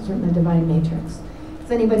playground. That's from the Divine Matrix.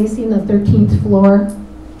 Has anybody seen the 13th Floor?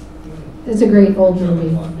 It's a great old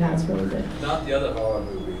movie. That's really good. Not the other horror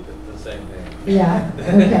movie, but the same thing. Yeah,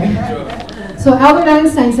 okay. So Albert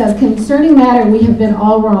Einstein says, concerning matter, we have been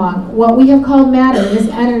all wrong. What we have called matter is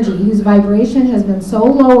energy, whose vibration has been so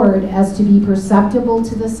lowered as to be perceptible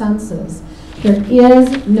to the senses. There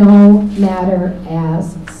is no matter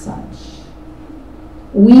as such.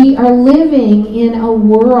 We are living in a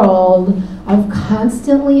world of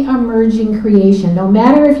constantly emerging creation. No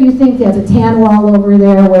matter if you think there's a tan wall over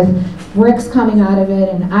there with bricks coming out of it,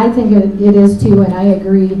 and I think it is too, and I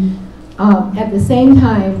agree. At the same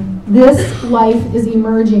time, this life is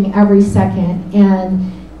emerging every second,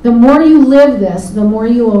 and the more you live this, the more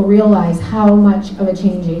you will realize how much of a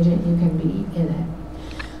change agent you can be in it.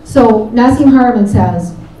 So Nassim Haramein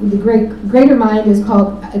says, the greater mind is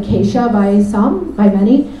called acacia by some, by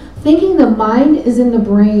many. Thinking the mind is in the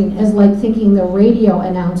brain is like thinking the radio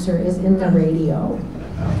announcer is in the radio.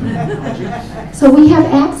 So we have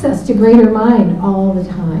access to greater mind all the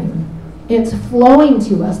time. It's flowing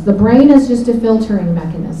to us. The brain is just a filtering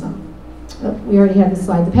mechanism. We already had this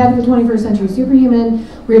slide. The path of the 21st century superhuman.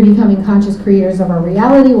 We're becoming conscious creators of our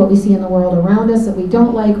reality. What we see in the world around us that we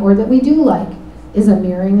don't like or that we do like is a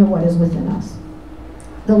mirroring of what is within us.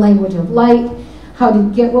 The language of light, how to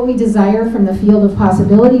get what we desire from the field of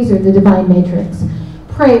possibilities or the divine matrix.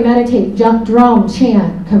 Pray, meditate, jump, drum,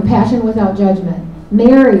 chant, compassion without judgment.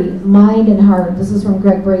 Marry mind and heart. This is from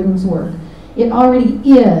Greg Braden's work. It already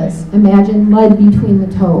is. Imagine mud between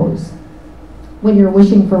the toes when you're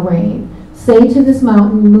wishing for rain. Say to this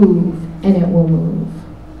mountain, move, and it will move.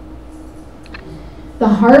 The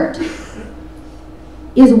heart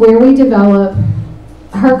is where we develop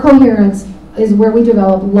heart coherence is where we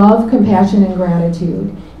develop love, compassion, and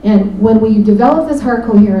gratitude. And when we develop this heart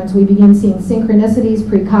coherence, we begin seeing synchronicities,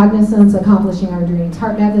 precognizance, accomplishing our dreams.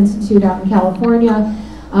 HeartMath Institute out in California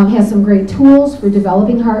has some great tools for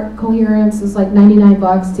developing heart coherence. It's like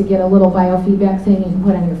 $99 to get a little biofeedback thing you can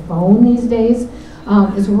put on your phone these days.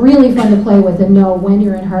 It's really fun to play with and know when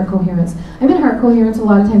you're in heart coherence. I'm in heart coherence a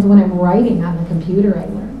lot of times when I'm writing on the computer, I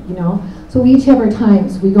learned, you know. So we each have our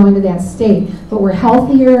times, we go into that state, but we're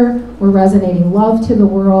healthier, we're resonating love to the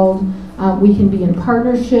world, we can be in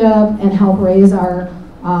partnership and help raise our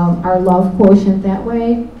love quotient that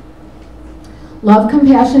way. Love,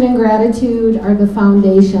 compassion, and gratitude are the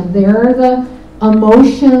foundation. They're the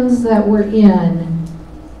emotions that we're in,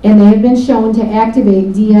 and they have been shown to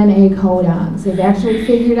activate DNA codons. They've actually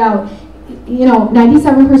figured out, you know,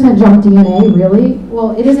 97% junk DNA, really?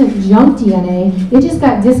 Well, it isn't junk DNA, it just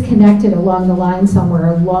got disconnected along the line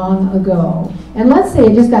somewhere long ago. And let's say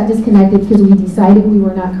it just got disconnected because we decided we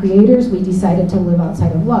were not creators, we decided to live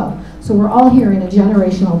outside of love. So we're all here in a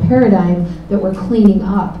generational paradigm that we're cleaning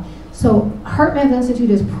up. So HeartMath Institute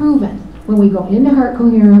has proven when we go into heart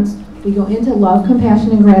coherence, we go into love,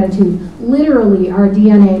 compassion, and gratitude, literally our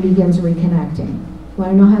DNA begins reconnecting.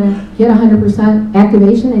 Want to know how to get 100%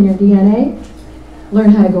 activation in your DNA? Learn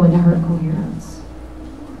how to go into heart coherence.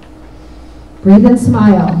 Breathe and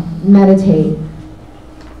smile. Meditate.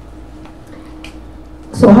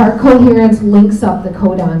 So heart coherence links up the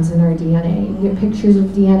codons in our DNA. You get pictures of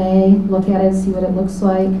DNA, look at it, see what it looks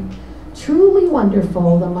like. Truly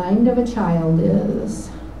wonderful, the mind of a child is.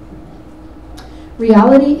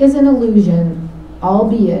 Reality is an illusion,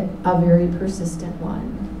 albeit a very persistent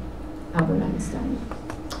one. Albert Einstein.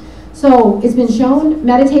 So it's been shown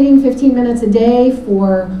meditating 15 minutes a day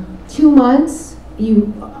for 2 months,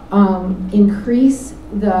 you increase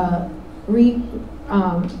the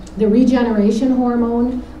regeneration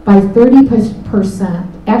hormone by 30%.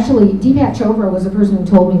 Actually, Deepak Chopra was the person who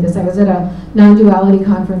told me this. I was at a non-duality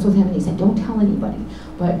conference with him, and he said, don't tell anybody.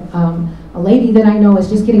 But a lady that I know is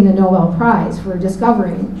just getting the Nobel Prize for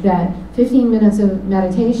discovering that 15 minutes of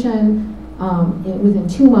meditation, within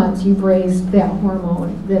 2 months, you've raised that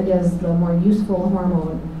hormone that is the more useful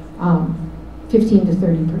hormone, 15 to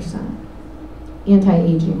 30%.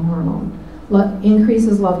 Anti-aging hormone.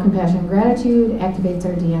 Increases love, compassion, gratitude, activates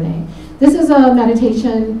our DNA. This is a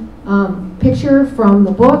meditation picture from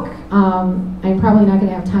the book. I'm probably not going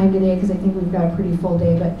to have time today because I think we've got a pretty full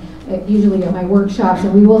day, but usually at my workshops,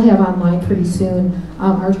 and we will have online pretty soon,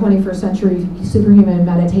 our 21st Century Superhuman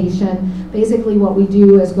meditation. Basically what we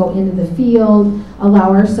do is go into the field,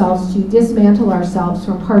 allow ourselves to dismantle ourselves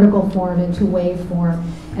from particle form into wave form,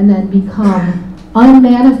 and then become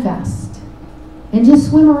unmanifest. And just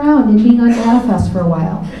swim around and being unmanifest for a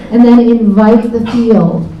while. And then invite the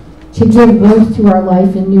field to give birth to our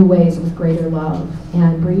life in new ways with greater love.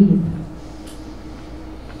 And breathe.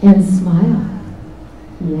 And smile.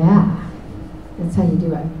 Yeah. That's how you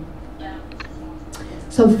do it.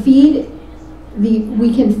 So we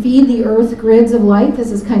can feed the earth grids of light.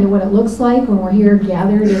 This is kind of what it looks like when we're here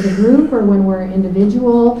gathered as a group or when we're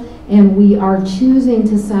individual. And we are choosing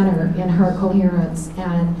to center in heart coherence.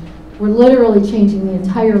 And we're literally changing the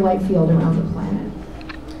entire light field around the planet.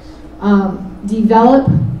 Develop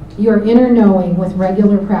your inner knowing with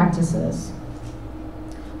regular practices.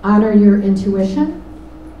 Honor your intuition.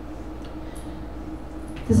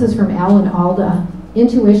 This is from Alan Alda.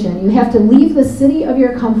 Intuition. You have to leave the city of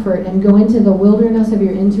your comfort and go into the wilderness of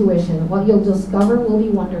your intuition. What you'll discover will be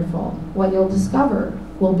wonderful. What you'll discover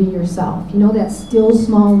will be yourself. You know that still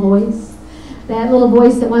small voice? That little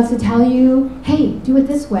voice that wants to tell you, hey, do it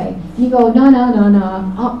this way. And you go,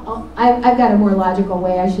 no. I've got a more logical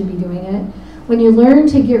way I should be doing it. When you learn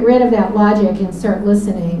to get rid of that logic and start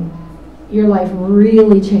listening, your life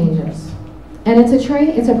really changes. And it's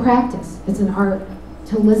a practice. It's an art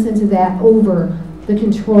to listen to that over the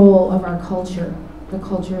control of our culture, the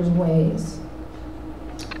culture's ways.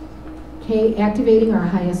 Okay, activating our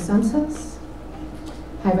highest senses,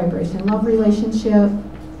 high vibration love relationship.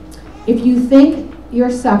 If you think you're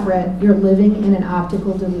separate, you're living in an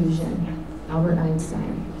optical delusion. Albert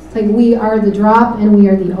Einstein. It's like we are the drop and we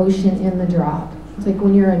are the ocean in the drop. It's like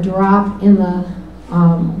when you're a drop in the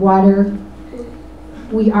water,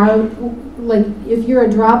 we are, like if you're a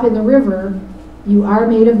drop in the river, you are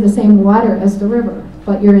made of the same water as the river,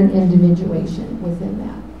 but you're an individuation within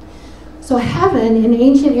that. So heaven in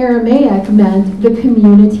ancient Aramaic meant the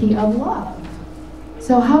community of love.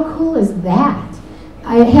 So how cool is that?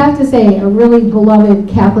 I have to say, a really beloved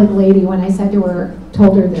Catholic lady, when I said to her,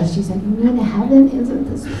 told her this, she said, you mean heaven isn't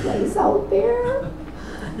this place out there?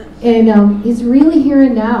 And it's really here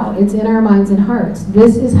and now. It's in our minds and hearts.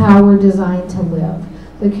 This is how we're designed to live.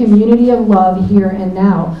 The community of love here and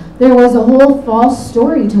now. There was a whole false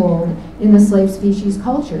story told in the slave species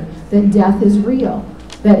culture that death is real.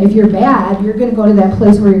 That if you're bad, you're going to go to that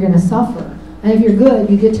place where you're going to suffer. And if you're good,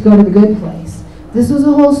 you get to go to the good place. This was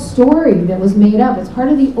a whole story that was made up. It's part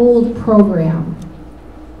of the old program.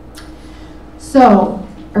 So,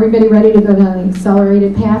 everybody ready to go down the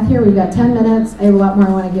accelerated path here? We've got 10 minutes. I have a lot more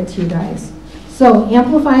I want to get to, you guys. So,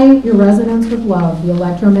 amplify your resonance with love, the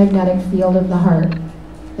electromagnetic field of the heart.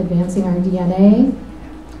 Advancing our DNA.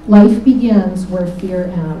 Life begins where fear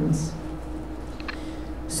ends.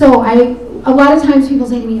 So a lot of times people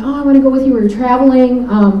say to me, oh, I want to go with you, we're traveling,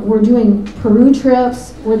 we're doing Peru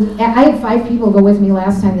trips. I had 5 people go with me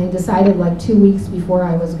last time. They decided like 2 weeks before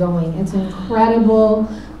I was going. It's an incredible,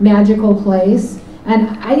 magical place. And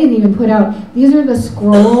I didn't even put out, these are the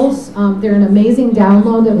scrolls. They're an amazing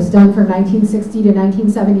download that was done from 1960 to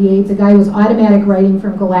 1978. The guy was automatic writing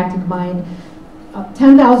from Galactic Mind.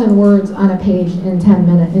 10,000 words on a page in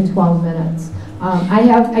 12 minutes.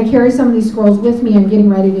 I carry some of these scrolls with me. I'm getting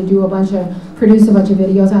ready to produce a bunch of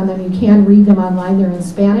videos on them. You can read them online. They're in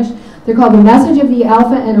Spanish. They're called The Message of the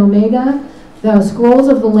Alpha and Omega, the Scrolls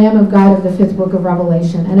of the Lamb of God of the 5th book of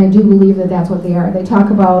Revelation. And I do believe that that's what they are. They talk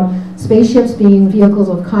about spaceships being vehicles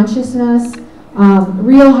of consciousness,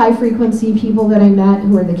 real high-frequency people that I met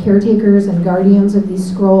who are the caretakers and guardians of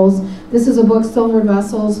these scrolls. This is a book, Silver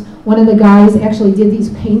Vessels. One of the guys actually did these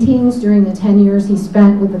paintings during the 10 years he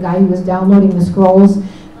spent with the guy who was downloading the scrolls.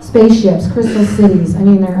 Spaceships, crystal cities. I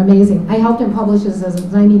mean, they're amazing. I helped him publish this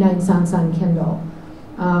as 99 cents on Kindle.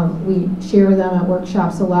 We share them at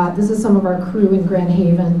workshops a lot. This is some of our crew in Grand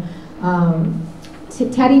Haven.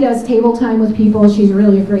 Teddi does table time with people. She's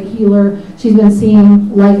really a great healer. She's been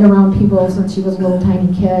seeing light around people since she was a little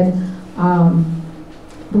tiny kid.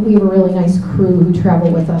 But we have a really nice crew who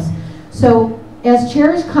travel with us. So as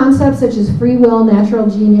cherished concepts such as free will, natural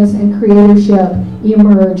genius, and creatorship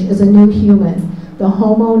emerge as a new human, the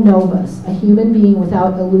Homo Novus, a human being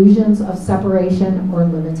without illusions of separation or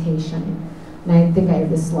limitation. And I think I have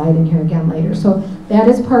this slide in here again later. So that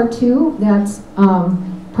is part 2. That's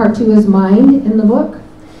part 2 is mind in the book.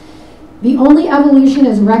 The only evolution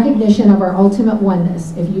is recognition of our ultimate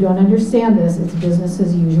oneness. If you don't understand this, it's business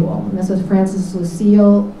as usual. And this is Francis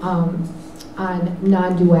Lucille on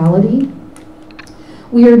non-duality.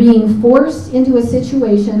 We are being forced into a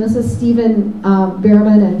situation, this is Stephen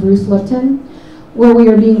Behrman and Bruce Lipton, where we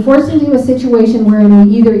are being forced into a situation wherein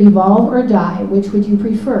we either evolve or die. Which would you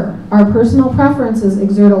prefer? Our personal preferences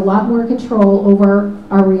exert a lot more control over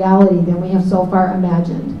our reality than we have so far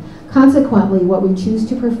imagined. Consequently, what we choose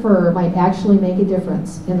to prefer might actually make a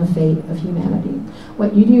difference in the fate of humanity.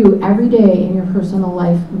 What you do every day in your personal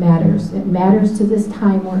life matters. It matters to this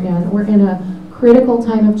time we're in. We're in a critical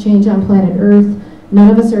time of change on planet Earth. None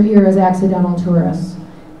of us are here as accidental tourists.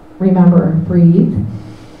 Remember, breathe,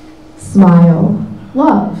 smile,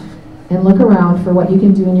 love, and look around for what you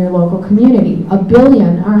can do in your local community. 1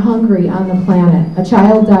 billion are hungry on the planet. A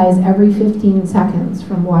child dies every 15 seconds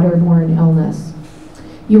from waterborne illness.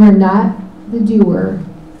 You are not the doer,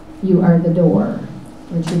 you are the door.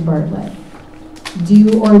 Richard Bartlett.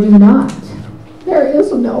 Do or do not. There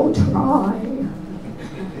is no try.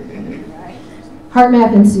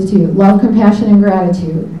 HeartMath Institute, love, compassion, and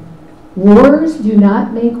gratitude. Wars do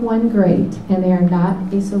not make one great, and they are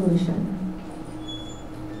not a solution.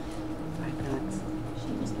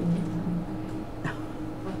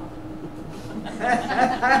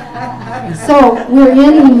 So we're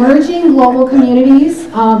in emerging global communities.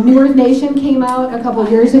 New Earth Nation came out a couple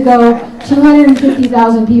years ago.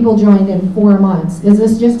 250,000 people joined in 4 months. Is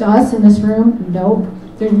this just us in this room? Nope.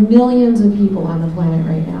 There's millions of people on the planet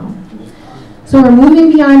right now. So we're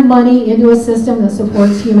moving beyond money into a system that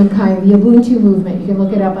supports humankind. The Ubuntu movement, you can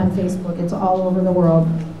look it up on Facebook. It's all over the world.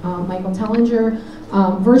 Michael Tellinger.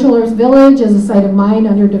 Virtual Earth Village is a site of mind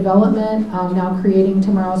under development, now creating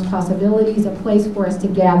tomorrow's possibilities, a place for us to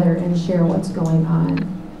gather and share what's going on.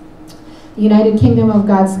 The United Kingdom of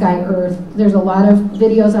God, Sky, Earth. There's a lot of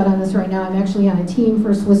videos out on this right now. I'm actually on a team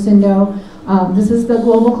for Swisindo. This is the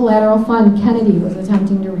Global Collateral Fund Kennedy was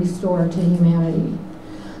attempting to restore to humanity.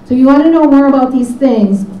 So if you want to know more about these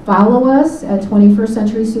things, follow us at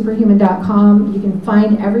 21stcenturysuperhuman.com. You can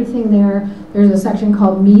find everything there. There's a section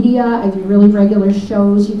called Media. I do really regular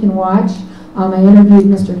shows you can watch. I interviewed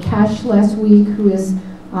Mr. Kesh last week, who is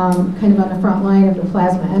kind of on the front line of the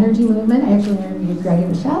plasma energy movement. I actually interviewed Greg and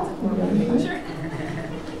Michelle.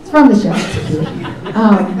 It's from the show.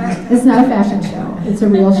 It's not a fashion show. It's a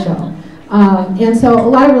real show. And so a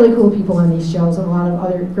lot of really cool people on these shows and a lot of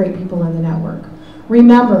other great people on the network.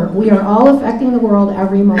 Remember, we are all affecting the world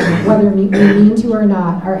every moment, whether we mean to or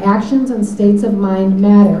not. Our actions and states of mind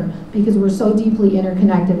matter because we're so deeply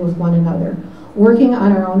interconnected with one another. Working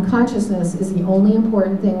on our own consciousness is the only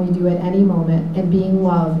important thing we do at any moment, and being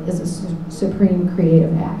love is a supreme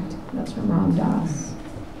creative act. That's from Ram Dass.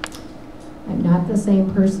 I'm not the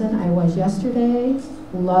same person I was yesterday.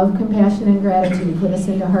 Love, compassion, and gratitude put us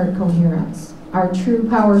into heart coherence. Our true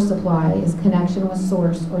power supply is connection with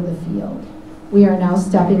source or the field. We are now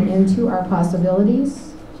stepping into our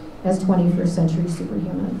possibilities as 21st century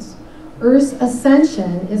superhumans. Earth's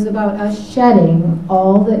ascension is about us shedding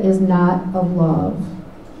all that is not of love.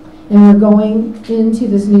 And we're going into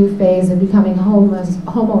this new phase of becoming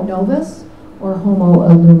homo novus or homo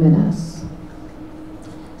illuminus.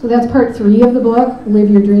 So that's part 3 of the book, Live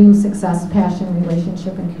Your Dreams, Success, Passion,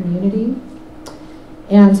 Relationship, and Community.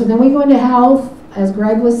 And so then we go into health. As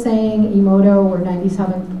Greg was saying, Emoto, we're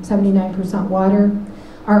 79% water.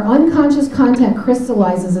 Our unconscious content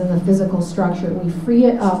crystallizes in the physical structure. We free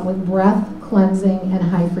it up with breath, cleansing, and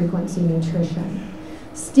high-frequency nutrition.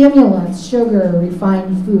 Stimulants, sugar,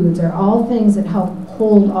 refined foods are all things that help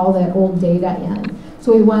hold all that old data in.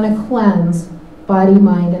 So we want to cleanse body,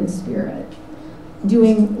 mind, and spirit.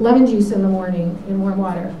 Doing lemon juice in the morning in warm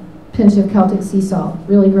water, pinch of Celtic sea salt,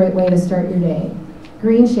 really great way to start your day.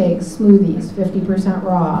 Green shakes, smoothies, 50%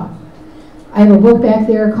 raw. I have a book back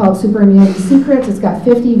there called Super Immunity Secrets. It's got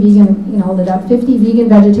 50 vegan, hold it up, 50 vegan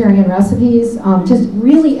vegetarian recipes. Just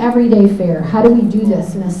really everyday fare. How do we do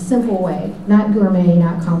this in a simple way? Not gourmet,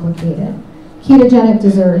 not complicated. Ketogenic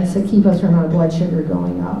desserts that keep us from our blood sugar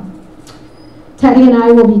going up. Teddi and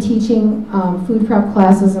I will be teaching food prep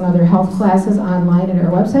classes and other health classes online at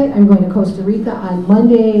our website. I'm going to Costa Rica on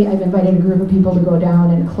Monday. I've invited a group of people to go down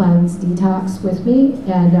and cleanse, detox with me,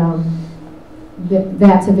 and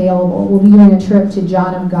that's available. We'll be doing a trip to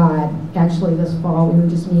John of God, actually this fall. We were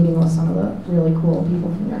just meeting with some of the really cool people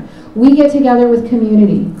from there. We get together with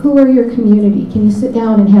community. Who are your community? Can you sit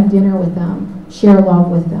down and have dinner with them? Share love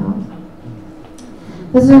with them.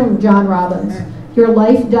 This is from John Robbins. Your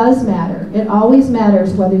life does matter. It always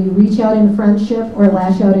matters whether you reach out in friendship or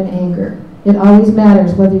lash out in anger. It always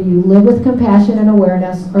matters whether you live with compassion and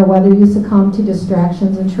awareness or whether you succumb to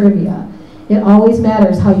distractions and trivia. It always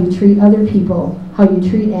matters how you treat other people, how you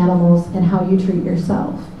treat animals, and how you treat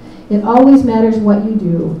yourself. It always matters what you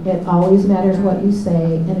do. It always matters what you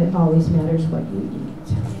say, and it always matters what you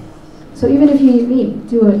eat. So even if you eat meat,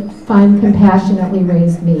 do it. Find compassionately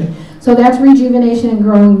raised meat. So that's rejuvenation and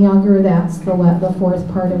growing younger. That's the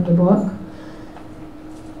 4th part of the book.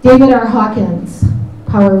 David R. Hawkins,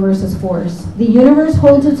 Power versus Force. The universe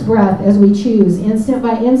holds its breath as we choose, instant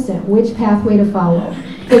by instant, which pathway to follow.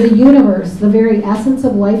 For the universe, the very essence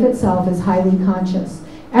of life itself is highly conscious.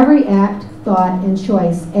 Every act, thought, and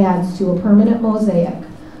choice adds to a permanent mosaic.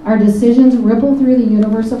 Our decisions ripple through the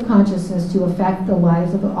universe of consciousness to affect the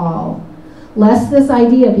lives of all. Lest this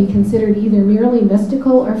idea be considered either merely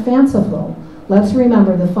mystical or fanciful, let's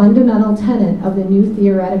remember the fundamental tenet of the new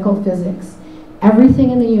theoretical physics.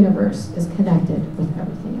 Everything in the universe is connected with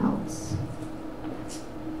everything else.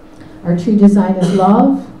 Our true design is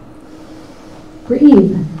love.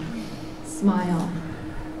 Breathe, smile,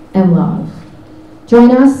 and love.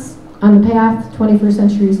 Join us on the path, 21st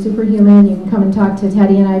Century Superhuman. You can come and talk to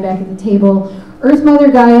Teddi and I back at the table. Earth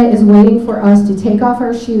Mother Gaia is waiting for us to take off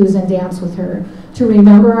our shoes and dance with her, to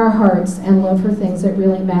remember our hearts and live for things that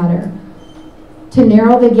really matter, to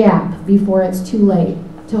narrow the gap before it's too late,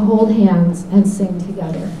 to hold hands and sing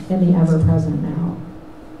together in the ever-present now.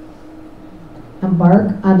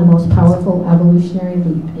 Embark on the most powerful evolutionary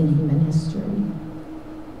leap in human history.